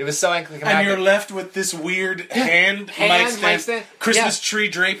that ended. It was so anticlimactic. And you're left with this weird hand mic stand, Christmas tree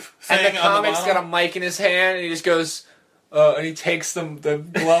drape thing And the on the comic's bottom. got a mic in his hand, and he just goes, and he takes the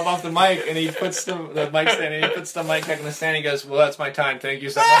glove off the mic, and he puts the mic stand, and he puts the mic back in the stand, and he goes, "Well, that's my time, thank you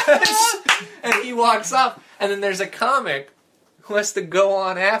so much." And he walks off, and then there's a comic who has to go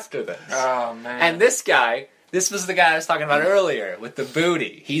on after this. Oh, man. And this was the guy I was talking about earlier, with the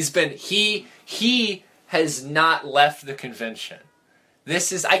booty. He has not left the convention.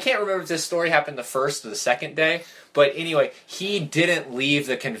 I can't remember if this story happened the first or the second day, but anyway, he didn't leave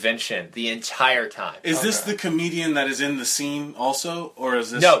the convention the entire time. Is this the comedian that is in the scene also, or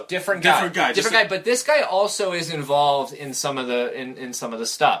is this No, different guy. Different guy. But this guy also is involved in some of the in some of the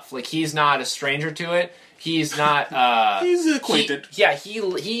stuff. Like he's not a stranger to it. He's not. He's acquainted.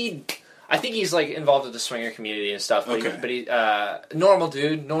 He. I think he's like involved with the swinger community and stuff. But Okay. he normal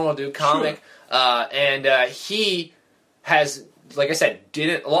dude, comic, and he has. Like I said,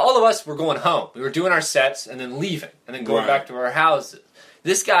 all of us were going home. We were doing our sets and then leaving and then going Right. back to our houses.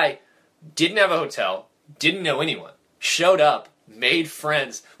 This guy didn't have a hotel, didn't know anyone, showed up, made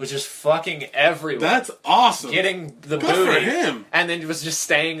friends, was just fucking everywhere. That's awesome. Getting the Good booty, for him. and then was just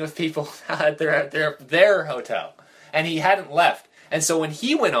staying with people at their hotel, and he hadn't left. And so when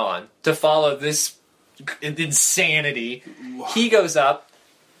he went on to follow this insanity, he goes up.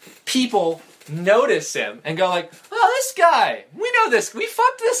 People notice him and go like, "Oh, this guy. We know this. We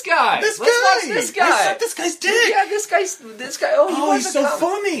fucked this guy. Let's watch this guy. I sucked this guy's dick. Yeah, this guy. Oh, he's so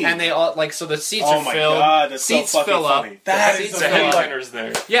funny. And they all so the seats Oh are my filled. God, that's so seats fucking fill funny. up. That seats is The fill up. headliner's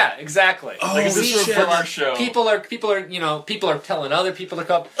there. Yeah, exactly. Oh, Like, is this shit. for our show? People are telling other people to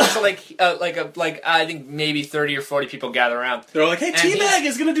come. So I think maybe 30 or 40 people gather around. They're like, hey, And Teabag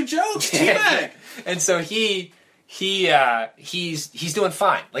is gonna do jokes. Teabag. And so he's doing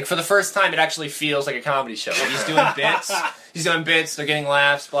fine. Like for the first time, it actually feels like a comedy show. Like he's doing bits. He's doing bits. They're getting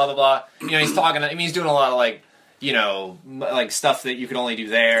laughs. Blah blah blah. He's talking. I mean, he's doing a lot of like stuff that you could only do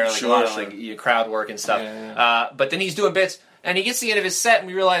there. Like a lot of like crowd work and stuff. Yeah. But then he's doing bits, and he gets to the end of his set, and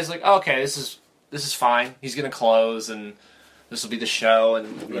we realize like, okay, this is fine. He's gonna close, and this will be the show,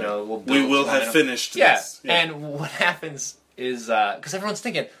 and We will have finished this. Yeah. And what happens is because everyone's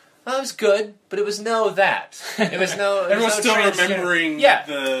thinking, oh, it was good, but it was that. It was no. Everyone's still transgender. remembering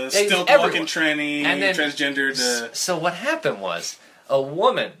the stilt everyone. walking tranny, And then- transgendered. So what happened was a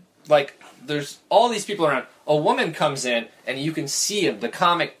woman, like there's all these people around. A woman comes in, and you can see him. The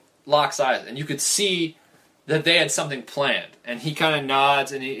comic locks eyes, and you could see that they had something planned. And he kind of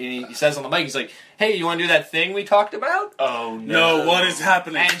nods, and he says on the mic, he's like, "Hey, you want to do that thing we talked about?" Oh no! No, what is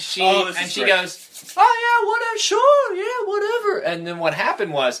happening? And she great. goes, "Oh yeah, whatever, sure, yeah, whatever." And then what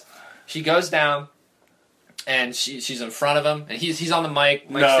happened was, she goes down, and she's in front of him, and he's on the mic.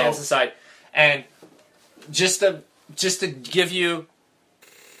 Mike stands aside, and just to give you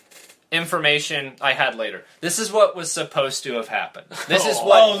information I had later. This is what was supposed to have happened. This is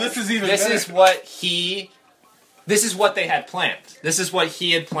what. this is even. This better. is what he. This is what they had planned. This is what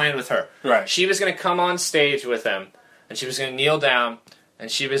he had planned with her. Right. She was going to come on stage with him, and she was going to kneel down, and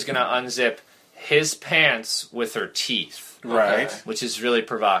she was going to unzip his pants with her teeth. Right. Which is really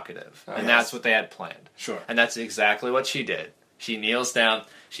provocative. And that's what they had planned. Sure. And that's exactly what she did. She kneels down,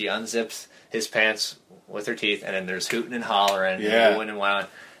 she unzips his pants with her teeth, and then there's hooting and hollering and wooing and wowing.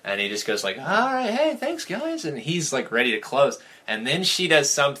 And he just goes like, all right, hey, thanks, guys. And he's like ready to close. And then she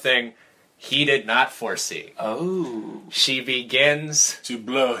does something he did not foresee. Oh. She begins, to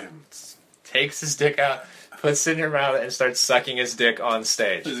blow him. takes his dick out, puts it in her mouth, and starts sucking his dick on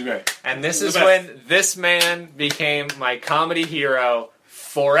stage. This is great. And this This is is the when this man became my comedy hero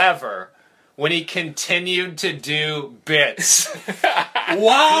forever, when he continued to do bits.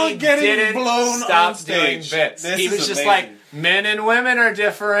 While He getting didn't blown stop on stage. doing bits. This He is was just amazing. like, men and women are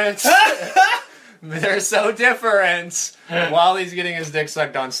different. They're so different. While he's getting his dick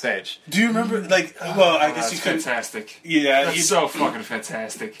sucked on stage. Do you remember, like, well, I guess That's you couldn't. fantastic. Yeah, That's so fucking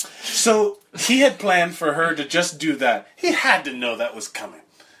fantastic. So he had planned for her to just do that. He had to know that was coming.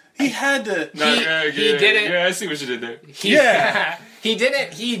 He had to. He didn't. Yeah, I see what you did there. Yeah. He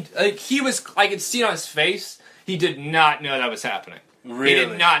didn't. He was. I could see it on his face. He did not know that was happening. Really? He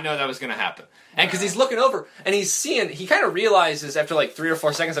did not know that was going to happen. And because he's looking over and he's seeing, he kind of realizes after like 3 or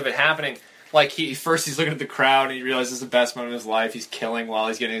 4 seconds of it happening, like he's looking at the crowd and he realizes it's the best moment of his life. He's killing while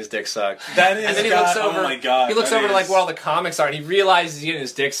he's getting his dick sucked. That is. And then he God, looks over. Oh my God. He looks that over to like is- where all the comics are, and he realizes he's getting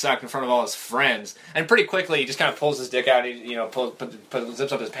his dick sucked in front of all his friends. And pretty quickly, he just kind of pulls his dick out. And he,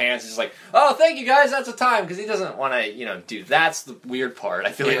 zips up his pants. He's like, "Oh, thank you guys. That's the time." Because he doesn't want to, do. That's the weird part.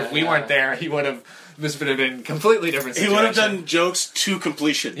 I feel like if we weren't there, he would have. This would have been completely different. He Situation. would have done jokes to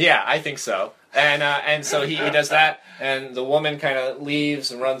completion. Yeah, I think so. And so he does that, and the woman kind of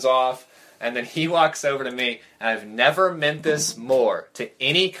leaves and runs off. And then he walks over to me, and I've never meant this more to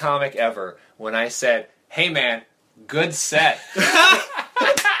any comic ever when I said, "Hey man, good set."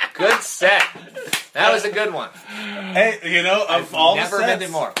 Good set. That was a good one. Hey, of all Never the meant sets,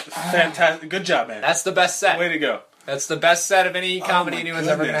 it more. fantastic. Good job, man. That's the best set. Way to go. That's the best set of any comedy my anyone's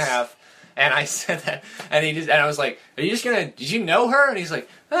ever going to goodness. have. And I said that, and I was like, "Are you just gonna? Did you know her?" And he's like,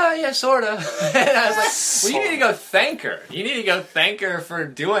 "Oh yeah, sort of." And I was like, "Well, you need to go thank her. You need to go thank her for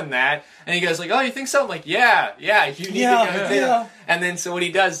doing that." And he goes like, "Oh, you think so?" I'm like, "Yeah, you need to go." Yeah. And then so what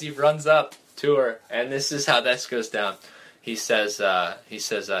he does, he runs up to her, and this is how this goes down. He says,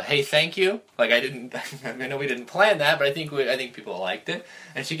 "Hey, thank you." Like I know we didn't plan that, but I think people liked it.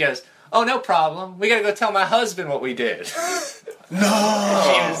 And she goes, "Oh, no problem. We gotta go tell my husband what we did." No.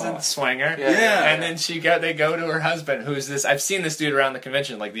 She was a swinger. Yeah. And then they go to her husband, who's this, I've seen this dude around the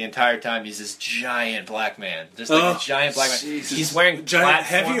convention, like, the entire time. He's this giant black man. Just like a giant black man. Jesus. He's wearing Giant,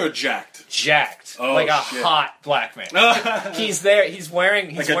 platform- heavy or jacked? jacked. Oh, like a shit. hot black man. He's there, he's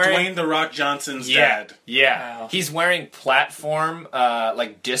wearing... Like a Dwayne The Rock Johnson's Yeah, dad. yeah. Wow. He's wearing platform,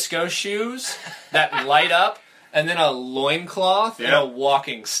 like, disco shoes that light up, and then a loincloth and Yeah. a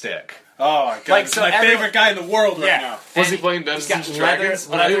walking stick. Oh my God! Like, He's so my everyone- favorite guy in the world right Yeah. now. Was he And playing he's Dungeons got and Dragons?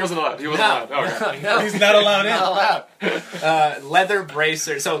 leather- He wasn't allowed. He wasn't allowed. Okay. No. He's not allowed in. Not allowed. Leather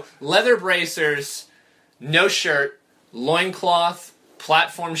bracers. So leather bracers, no shirt, loincloth,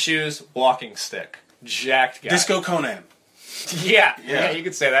 platform shoes, walking stick. Jacked guy. Disco Conan. Yeah, you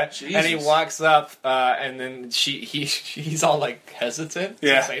could say that. Jesus. And he walks up, and then he's all like hesitant to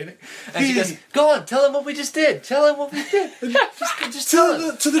say anything. And she goes, "Go on, tell him what we just did. Tell him what we did. just tell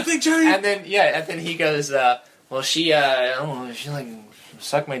him." To the big giant. And then he goes, "Well, she like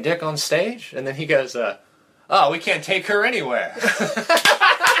sucked my dick on stage." And then he goes, "Oh, we can't take her anywhere."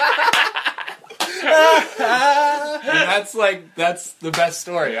 And that's the best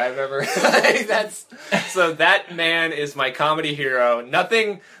story I've ever. So that man is my comedy hero.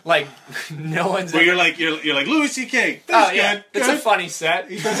 Nothing like no one's. Where you're like Louis C.K. That's good. It's a funny set.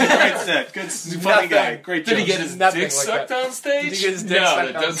 He does a great set. Good, funny guy. Great Did jokes. he get his Nothing dick like sucked that. on stage? Did he get his dick no, sucked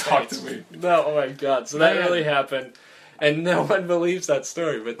that on does talk to stage? me. No, oh my god! So that Man. really happened, and no one believes that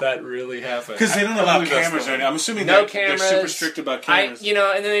story, but that really happened. Because they don't allow believe that cameras story. right now. I'm assuming No they're cameras. super strict about cameras.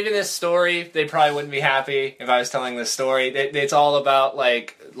 And then even this story, they probably wouldn't be happy if I was telling this story. It's all about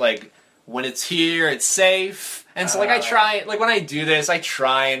like when it's here, it's safe, and so I try when I do this, I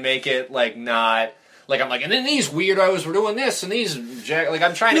try and make it like not like I'm like, and then these weirdos were doing this, and these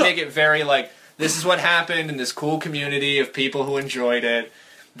I'm trying to make it very like this is what happened in this cool community of people who enjoyed it.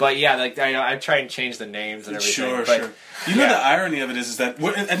 But yeah, like I try and change the names and everything. Sure, but, sure. You know the irony of it is that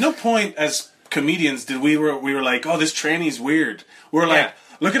at no point as comedians did we were like, oh, this tranny's weird. We're like,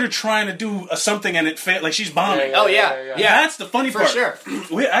 look at her trying to do something and it failed. Like she's bombing. Yeah. That's the funny part. For sure.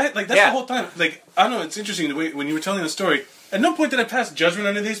 That's the whole time. Like I don't know. It's interesting the way when you were telling the story. At no point did I pass judgment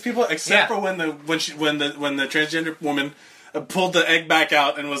on any of these people, except for when the transgender woman pulled the egg back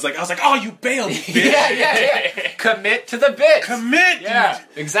out and was like, I was like, oh, you bailed, bitch. yeah. Commit to the bit. Commit. Yeah,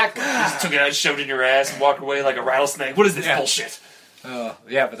 dude. exactly. Just took it out, shoved it in your ass, and walked away like a rattlesnake. What is this bullshit? Oh,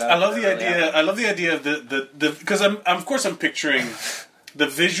 yeah, but that, I love the that really idea. happened. I love the idea of the because I'm picturing the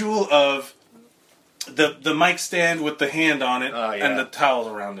visual of the mic stand with the hand on it and the towel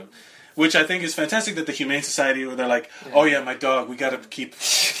around him, which I think is fantastic. That the Humane Society, where they're like, oh yeah, my dog, we got to keep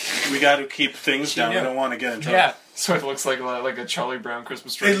things down. We don't want to get in trouble. Yeah. So it looks like a Charlie Brown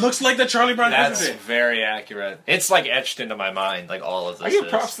Christmas tree. It looks like the Charlie Brown That's Christmas tree. very accurate. It's like etched into my mind, like all of this. I give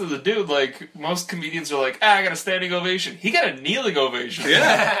props to the dude. Like most comedians are like, I got a standing ovation. He got a kneeling ovation.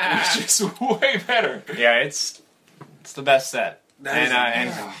 Yeah, which is way better. Yeah, it's the best set, That and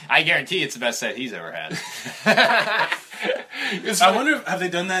is- I guarantee it's the best set he's ever had. I wonder have they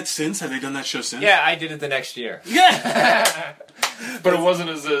done that since? Have they done that show since? Yeah, I did it the next year. Yeah. But it wasn't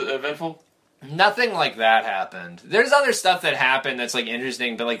as eventful. Nothing like that happened. There's other stuff that happened that's like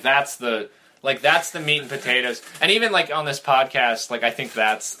interesting, but that's the meat and potatoes. And even like on this podcast, like I think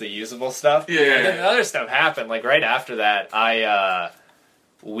that's the usable stuff. Yeah. And then the other stuff happened. Like right after that,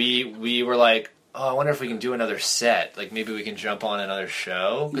 we were like, oh, I wonder if we can do another set. Like maybe we can jump on another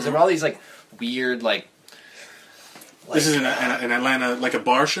show because there were all these like weird like. This is in Atlanta, like a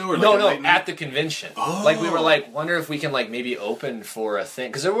bar show or like No, a late night? at the convention. Oh. Like we were like, wonder if we can like maybe open for a thing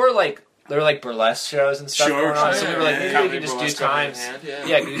because there were like burlesque shows and stuff Sure, going on. sure, So we were like, yeah. maybe we Comedy can just do burlesque coming in times. hand,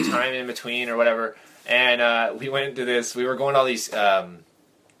 Yeah, do time in between or whatever. And we went into this. We were going to all these. Oh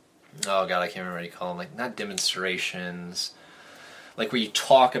god, I can't remember what you call them. Like not demonstrations. Like where you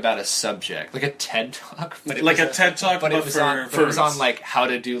talk about a subject, like a TED talk, but it Like was a TED talk, but it but was for on. But it was on furries. like how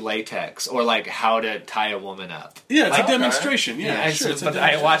to do latex or like how to tie a woman up. Yeah, it's Like, a demonstration. Yeah, and sure. so- it's a but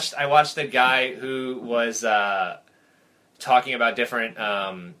I demonstration. watched a guy who was talking about different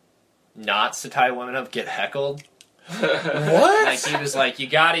knots to tie a woman up get heckled. What? Like he was like, you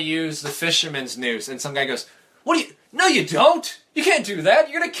got to use the fisherman's noose, and some guy goes, "What do you? No, you don't. You can't do that.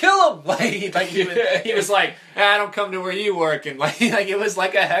 You're gonna kill him." He was like, "I don't come to where you work," and like it was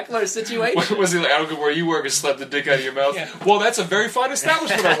like a heckler situation. Was he like, I don't go where you work and slap the dick out of your mouth? Yeah. Well, that's a very fine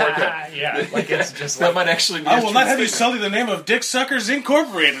establishment I work at. Yeah, like it's just That like. might actually be I a will true not have you statement. sully the name of Dick Suckers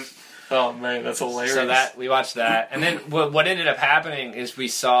Incorporated. Oh man, that's hilarious. So that we watched that, and then what ended up happening is we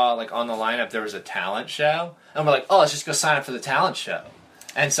saw like on the lineup there was a talent show, and we're like, oh, let's just go sign up for the talent show.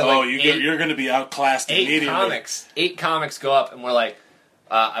 And so like You're going to be outclassed eight immediately. comics go up, and we're like,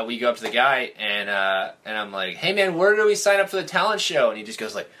 we go up to the guy, and I'm like, hey man, where do we sign up for the talent show? And he just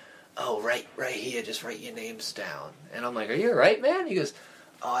goes like, oh, right here, just write your names down. And I'm like, are you alright, man? He goes,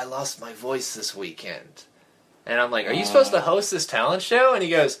 oh, I lost my voice this weekend. And I'm like, are you supposed to host this talent show? And he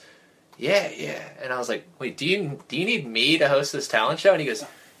goes, yeah. And I was like, wait, do you need me to host this talent show? And he goes,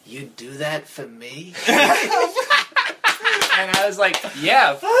 you do that for me? And I was like,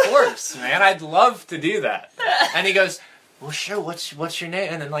 yeah, of course, man. I'd love to do that. And he goes, well, sure, what's your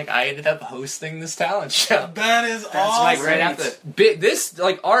name? And then, like, I ended up hosting this talent show. That is That's awesome. like right after this,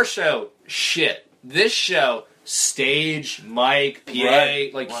 like, our show, shit. This show, stage, mic, PA,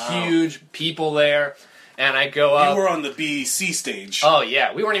 Right. like, Wow. huge people there. And I go up. You were on the BC stage. Oh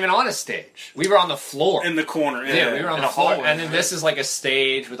yeah, we weren't even on a stage. We were on the floor. In the corner. Yeah, we were on In the a floor. hallway, And then right? this is like a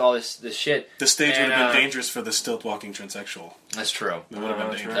stage with all this shit. The stage would And, have been dangerous for the stilt-walking transsexual. That's true. It would have been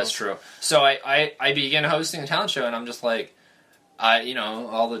true. dangerous. That's true. So I begin hosting a talent show, and I'm just like,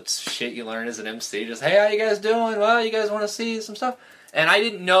 all the shit you learn as an MC, just, hey, how you guys doing? Well, you guys want to see some stuff? And I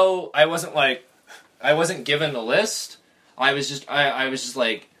didn't know, I wasn't given the list. I was just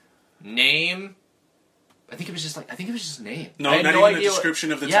like, name. I think it was just name. No, I had not no even a idea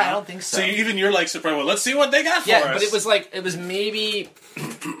description of the Yeah, town? I don't think so. So even you're like surprised, well, let's see what they got for Yeah, us. but it was maybe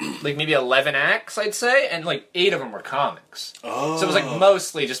like maybe 11 acts, I'd say, and like 8 of them were comics. Oh. So it was like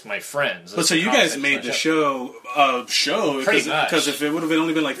mostly just my friends. But so you guys made the show Pretty much. because if it would have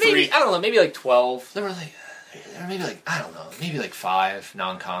only been like Maybe 3. I don't know, maybe like 12. There were maybe like I don't know, maybe like 5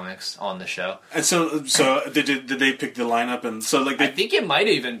 non-comics on the show. And so did they pick the lineup and so like I they think it might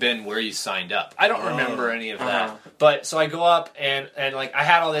have even been where you signed up. I don't remember any of that. Uh-huh. But so I go up and like I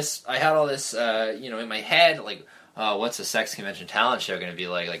had all this in my head like what's a sex convention talent show going to be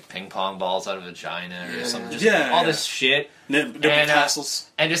like ping pong balls out of vagina or something, just Yeah, all yeah. this shit. nipple And, tassels.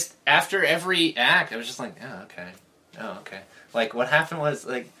 And just after every act, I was just like, oh okay. Like what happened was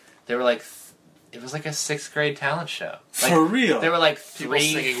like they were like it was like a 6th grade talent show. Like, For real. There were like People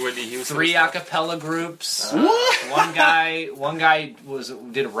singing Whitney Houston. three a stuff. cappella groups. What? One guy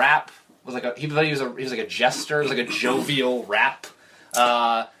did rap. Was like he was like a jester. It was like a jovial rap.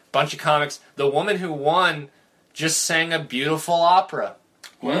 Bunch of comics. The woman who won just sang a beautiful opera.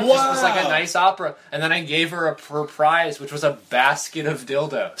 Wow. It was like a nice opera, and then I gave her her prize, which was a basket of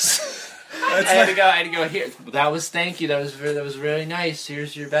dildos. I had to go here. Thank you. That was really nice.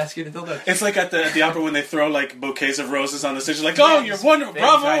 Here's your basket of dildos. It's like at the opera when they throw like bouquets of roses on the stage. Like, oh, you're wonderful, Big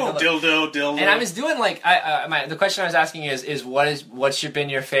bravo, giant dildo. And I was doing like the question I was asking is what's been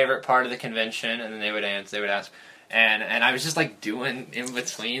your favorite part of the convention, and then they would ask, and I was just like doing in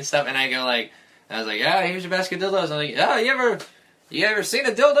between stuff, and I was like, yeah, here's your basket of dildos. I'm like, oh, you ever seen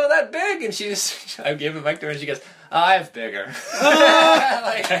a dildo that big? And I gave it back to her, and she goes, oh, I have bigger.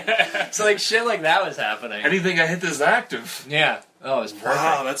 So shit like that was happening. How do you think I hit this active? Yeah. Oh, it was perfect.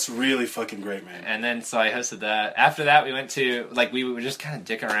 Wow, that's really fucking great, man. And then so I hosted that. After that, we went to we were just kind of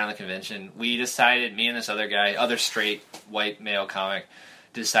dicking around the convention. We decided, me and this other straight white male comic,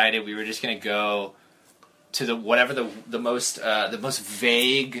 decided we were just gonna go to whatever the most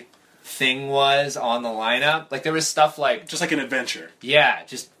vague thing was on the lineup. Like there was stuff like Just like an adventure. yeah,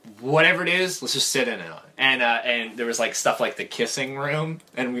 just whatever it is, let's just sit in it on. And there was like stuff like the kissing room,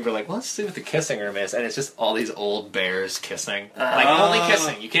 and we were like, well, let's see what the kissing room is, and it's just all these old bears kissing, like only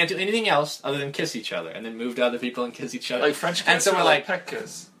kissing. You can't do anything else other than kiss each other, and then move to other people and kiss each other. Like French kiss and so or we're like like, peck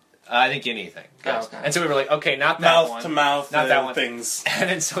kiss? I think anything. Oh, okay. And so we were like, okay, not that Mouth one. to mouth, Not that one. things. And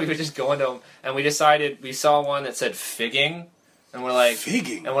then so we were just going to them, and we decided we saw one that said figging, and we're like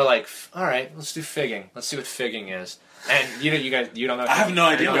Figging? and we're like, all right, let's do figging. Let's see what figging is. And you don't know. I have no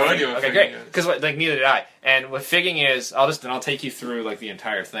idea. No idea what Okay, figging great. is. Because neither did I. And what figging is, I'll take you through like the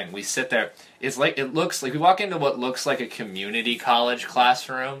entire thing. We sit there. It's like it looks like we walk into what looks like a community college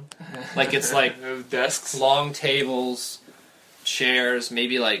classroom. Like it's like Desks. long tables, chairs,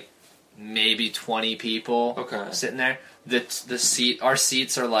 maybe 20 people Okay. sitting there. Our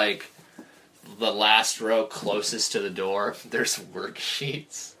seats are like the last row closest to the door. There's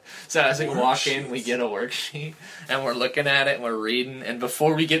worksheets. So as we walk in, we get a worksheet, and we're looking at it, and we're reading, and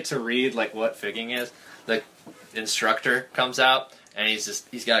before we get to read like what figging is, the instructor comes out, and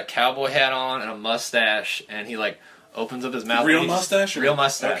he's got a cowboy hat on and a mustache, and he like opens up his mouth. Real and he mustache? Or? Real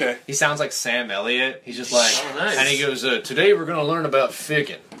mustache. Okay. He sounds like Sam Elliott. He's just like, Oh, nice. and he goes, today we're going to learn about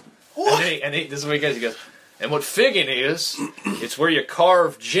figging. What? This is what he goes. He goes, and what figging is, it's where you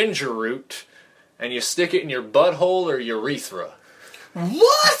carve ginger root and you stick it in your butthole or urethra.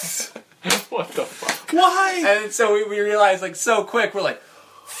 What? What the fuck? Why? And so we realized, like, so quick, we're like,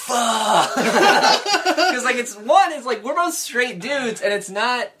 fuck. Because, like, it's like, we're both straight dudes, and it's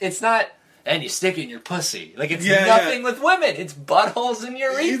not, and you stick it in your pussy. Like, it's Yeah, nothing with women. It's buttholes and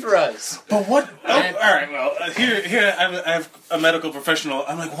urethras. But what? Oh, And- all right. Well, here I have a medical professional.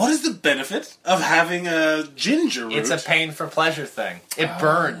 I'm like, what is the benefit of having a ginger root? It's a pain for pleasure thing. It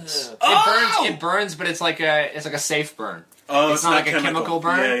burns. Oh! It burns, but it's like a safe burn. Oh, It's not like a chemical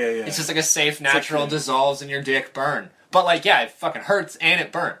burn. Yeah. It's just like a safe, natural, like- dissolves in your dick burn. But like, yeah, it fucking hurts and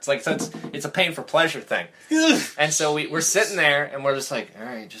it burns. Like, so it's a pain for pleasure thing. Ugh. And so we're sitting there and we're just like, all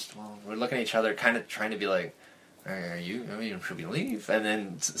right, we're looking at each other, kind of trying to be like, all right, should we leave? And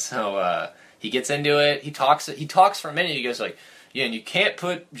then so he gets into it. He talks for a minute. He goes like, yeah, and you can't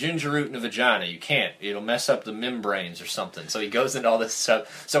put ginger root in a vagina. You can't. It'll mess up the membranes or something. So he goes into all this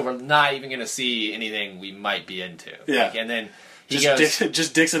stuff. So we're not even going to see anything we might be into. Yeah. Like, and then he Just goes...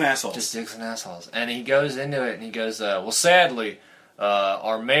 just dicks and assholes. Just dicks and assholes. And he goes into it and he goes, well, sadly,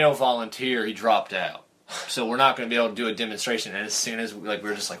 our male volunteer, he dropped out. So we're not going to be able to do a demonstration. And as soon as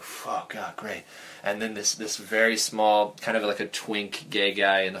we're just like, oh, God, great. And then this very small, kind of like a twink gay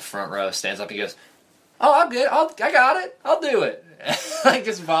guy in the front row stands up and he goes, oh, I'm good. I got it. I'll do it. Like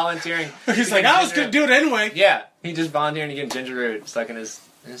just volunteering. He's like, I was going to do it anyway. Yeah. He just volunteering to get ginger root stuck in his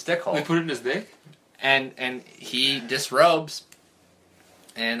dick hole. They put it in his dick? And he disrobes.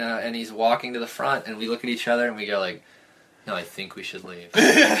 And he's walking to the front. And we look at each other and we go like, no, I think we should leave.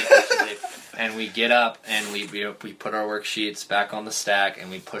 And we get up and we put our worksheets back on the stack and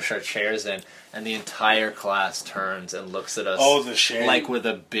we push our chairs in and the entire class turns and looks at us. Oh, the shame! Like we're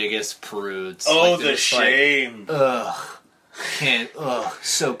the biggest prudes. Oh, like, the shame! Like,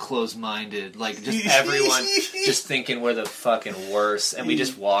 so close-minded. Like just everyone just thinking we're the fucking worst, and we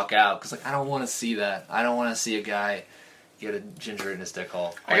just walk out because like I don't want to see that. I don't want to see a guy get a ginger in his dick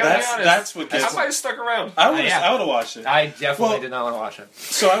hole. I gotta be honest. That's what gets. I might have stuck around. I would have watched it. I definitely did not want to watch it.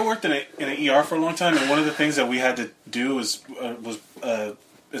 So I worked in an ER for a long time, and one of the things that we had to do was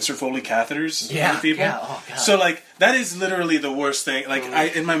insert Foley catheters Yeah, into people. yeah. Oh, God. So like that is literally the worst thing. Like I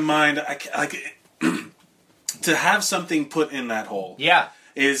in my mind, I like to have something put in that hole. Yeah.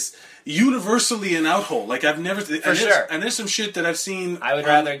 Is universally an out hole. Like I've never sure. And there's some shit that I've seen. I would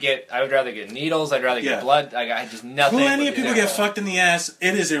rather get needles. I'd rather get blood. I just nothing. Plenty of people get fucked in the ass.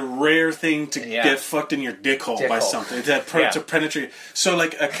 It is a rare thing to get fucked in your dick hole by something to penetrate. So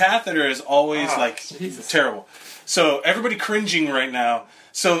like a catheter is always terrible. So everybody cringing right now.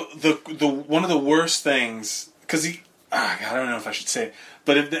 So the one of the worst things because I don't know if I should say it,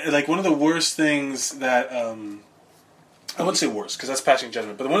 but like one of the worst things that I wouldn't say worst because that's passing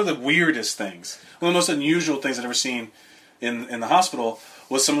judgment, but one of the weirdest things, one of the most unusual things I've ever seen in the hospital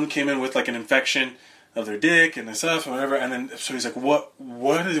was someone came in with like an infection of their dick and stuff and whatever, and then so he's like,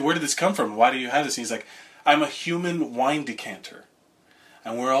 where did this come from? Why do you have this? And he's like, I'm a human wine decanter,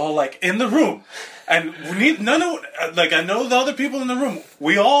 and we're all like in the room, and we need none of like I know the other people in the room.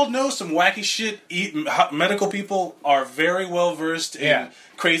 We all know some wacky shit. Medical people are very well versed in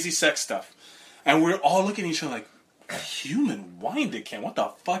crazy sex stuff, and we're all looking at each other like. A human wine decanter? What the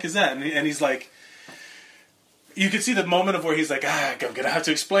fuck is that? And he's like, you can see the moment of where he's like, I'm gonna have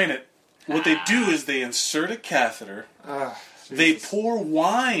to explain it. What they do is they insert a catheter, they pour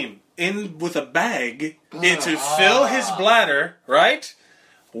wine in with a bag to fill his bladder, right?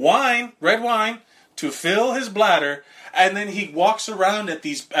 Red wine, to fill his bladder, and then he walks around at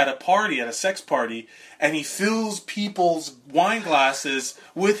a sex party, and he fills people's wine glasses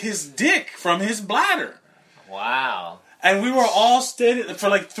with his dick from his bladder. Wow. And we were all standing for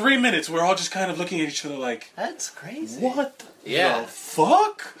like 3 minutes. We were all just kind of looking at each other like, that's crazy. What the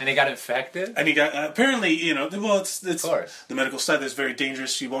fuck? And he got infected? And he got, apparently, well, it's of course. The medical side that's very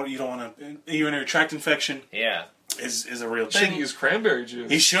dangerous. You don't want to, urinary tract infection. Yeah. Is a real thing. He used cranberry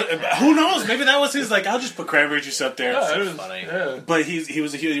juice. He should. Who knows? Maybe that was his. Like, I'll just put cranberry juice up there. Yeah, it was funny. Yeah. But he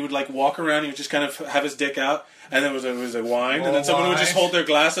would like walk around. He would just kind of have his dick out, and then it was a wine, and then someone would just hold their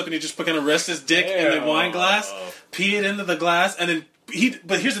glass up, and he'd just kind of rest his dick in the wine glass, pee it into the glass, and then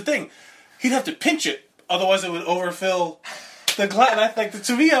But here's the thing, he'd have to pinch it, otherwise it would overfill the glass. And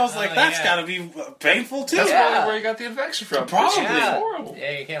to me, I was like, that's got to be painful too. That's probably where he got the infection from. Probably. It's horrible.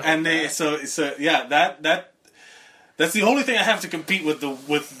 Yeah, you can't. And that's the only thing I have to compete with the.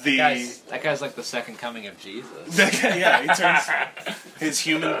 That guy's like the second coming of Jesus. He turns his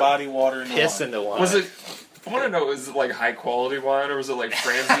human body water into piss wine. into wine. Was it? I want to know, is it like high quality wine or was it like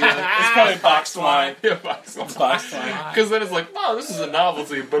Franzia? It's probably boxed wine. Yeah, boxed wine. Boxed wine. Because then it's like, wow, this is a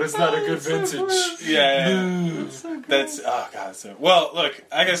novelty, but it's not a good vintage. Yeah. That's oh god. Well, look,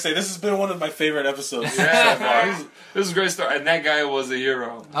 I gotta say, this has been one of my favorite episodes. Yeah, man, this is a great story, and that guy was a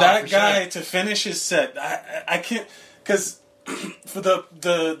hero. That guy to finish his set, I can't, because for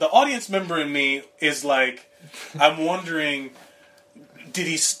the audience member in me is like, I'm wondering, did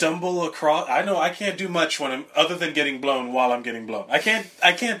he stumble across? I know I can't do much other than getting blown while I'm getting blown. I can't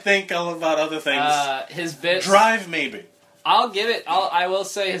think about other things. His bits. Drive maybe. I'll give it. I will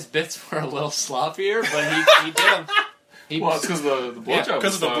say his bits were a little sloppier, but he did them. Well, it's because the blowjob.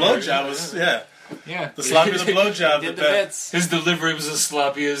 Because the blowjob was Yeah. The sloppier the blowjob, the bits. His delivery was as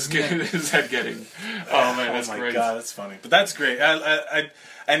sloppy as his head getting. Oh man, that's great. great. God, that's funny. But that's great.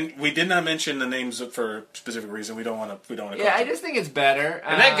 And we did not mention the names for a specific reason. We don't want to. Yeah, I just think it's better.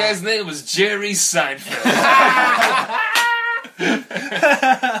 And that guy's name was Jerry Seinfeld.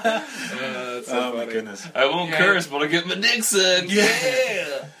 That's so Oh my funny. goodness. I won't curse, but I'll get my dick sucked.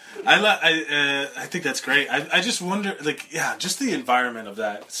 Yeah. I think that's great. I just wonder, like, yeah, just the environment of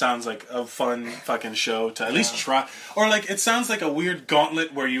that sounds like a fun fucking show to at least try. Or, like, it sounds like a weird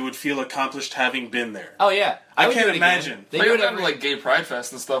gauntlet where you would feel accomplished having been there. Oh yeah, I would can't do it again. imagine. They Like, do I've it done every like gay pride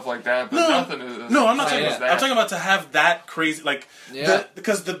fest and stuff like that, but No. nothing is. No, I'm not as talking as about. that. I'm talking about to have that crazy, like, Yeah.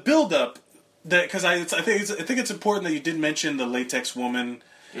 because the build up, because I think it's important that you did mention the latex woman.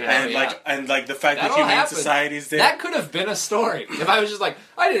 Yeah, and yeah. like the fact That that all Humane happened. Society's there. That could have been a story. If I was just like,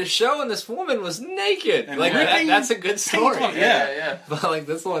 I did a show and this woman was naked. And Like ripping that's a good story. ping pong, yeah. But like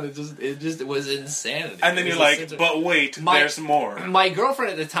this one, it just was insanity. and then It you're was like, such a- but wait, My- there's more. my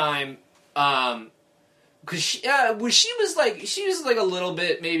girlfriend at the time, because she was like a little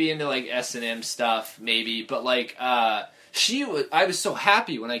bit maybe into like S&M stuff maybe, but like I was so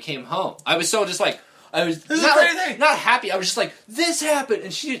happy when I came home. I was so just like This is not crazy. not happy. I was just like, this happened,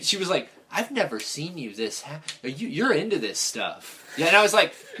 and she was like, I've never seen you this you're into this stuff. Yeah, and I was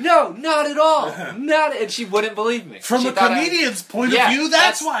like, no, not at all, and she wouldn't believe me. From She a thought comedian's point yeah, of view,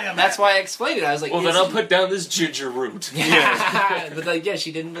 that's why I'm. That's why I explained it. I was like, Well, yes, then I'll put down this ginger root. yeah. But like, yeah,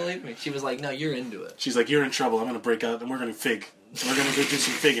 she didn't believe me. She was like, no, you're into it. She's like, you're in trouble. I'm gonna break out, and we're gonna fig. We're gonna go do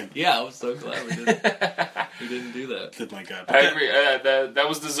some figging. Yeah, I was so glad we didn't do that. Oh my god! I agree. That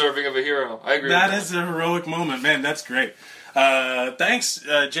was deserving of a hero. I agree. That with is a heroic moment, man. That's great. Thanks,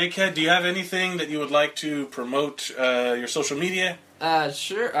 J-Ked. Do you have anything that you would like to promote your social media?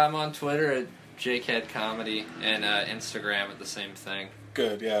 Sure. I'm on Twitter at JCAD Comedy and Instagram at the same thing.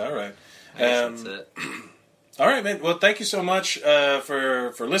 Good. Yeah. All right. I guess that's it. All right, man. Well, thank you so much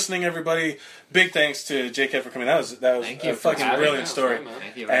for listening, everybody. Big thanks to J-Ked for coming. That was Thank you a for fucking having brilliant me. story.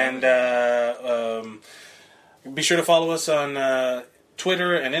 Thank you very And much. be sure to follow us on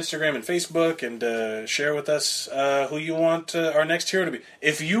Twitter and Instagram and Facebook, and share with us who you want our next hero to be.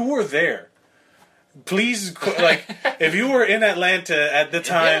 If you were there, please, like, if you were in Atlanta at the If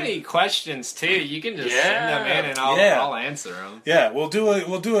you have time, any questions too, you can just Yeah. send them in and I'll Yeah. I'll answer them. yeah, we'll do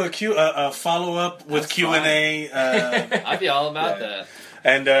a follow up with That's Q&A. I'd be all about Yeah. that.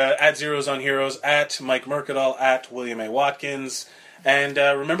 And at Zeros on Heroes, at Mike Mercadal, at William A. Watkins. And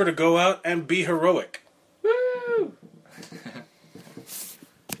remember to go out and be heroic. Woo!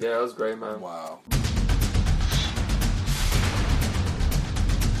 Yeah, that was great, man. Wow.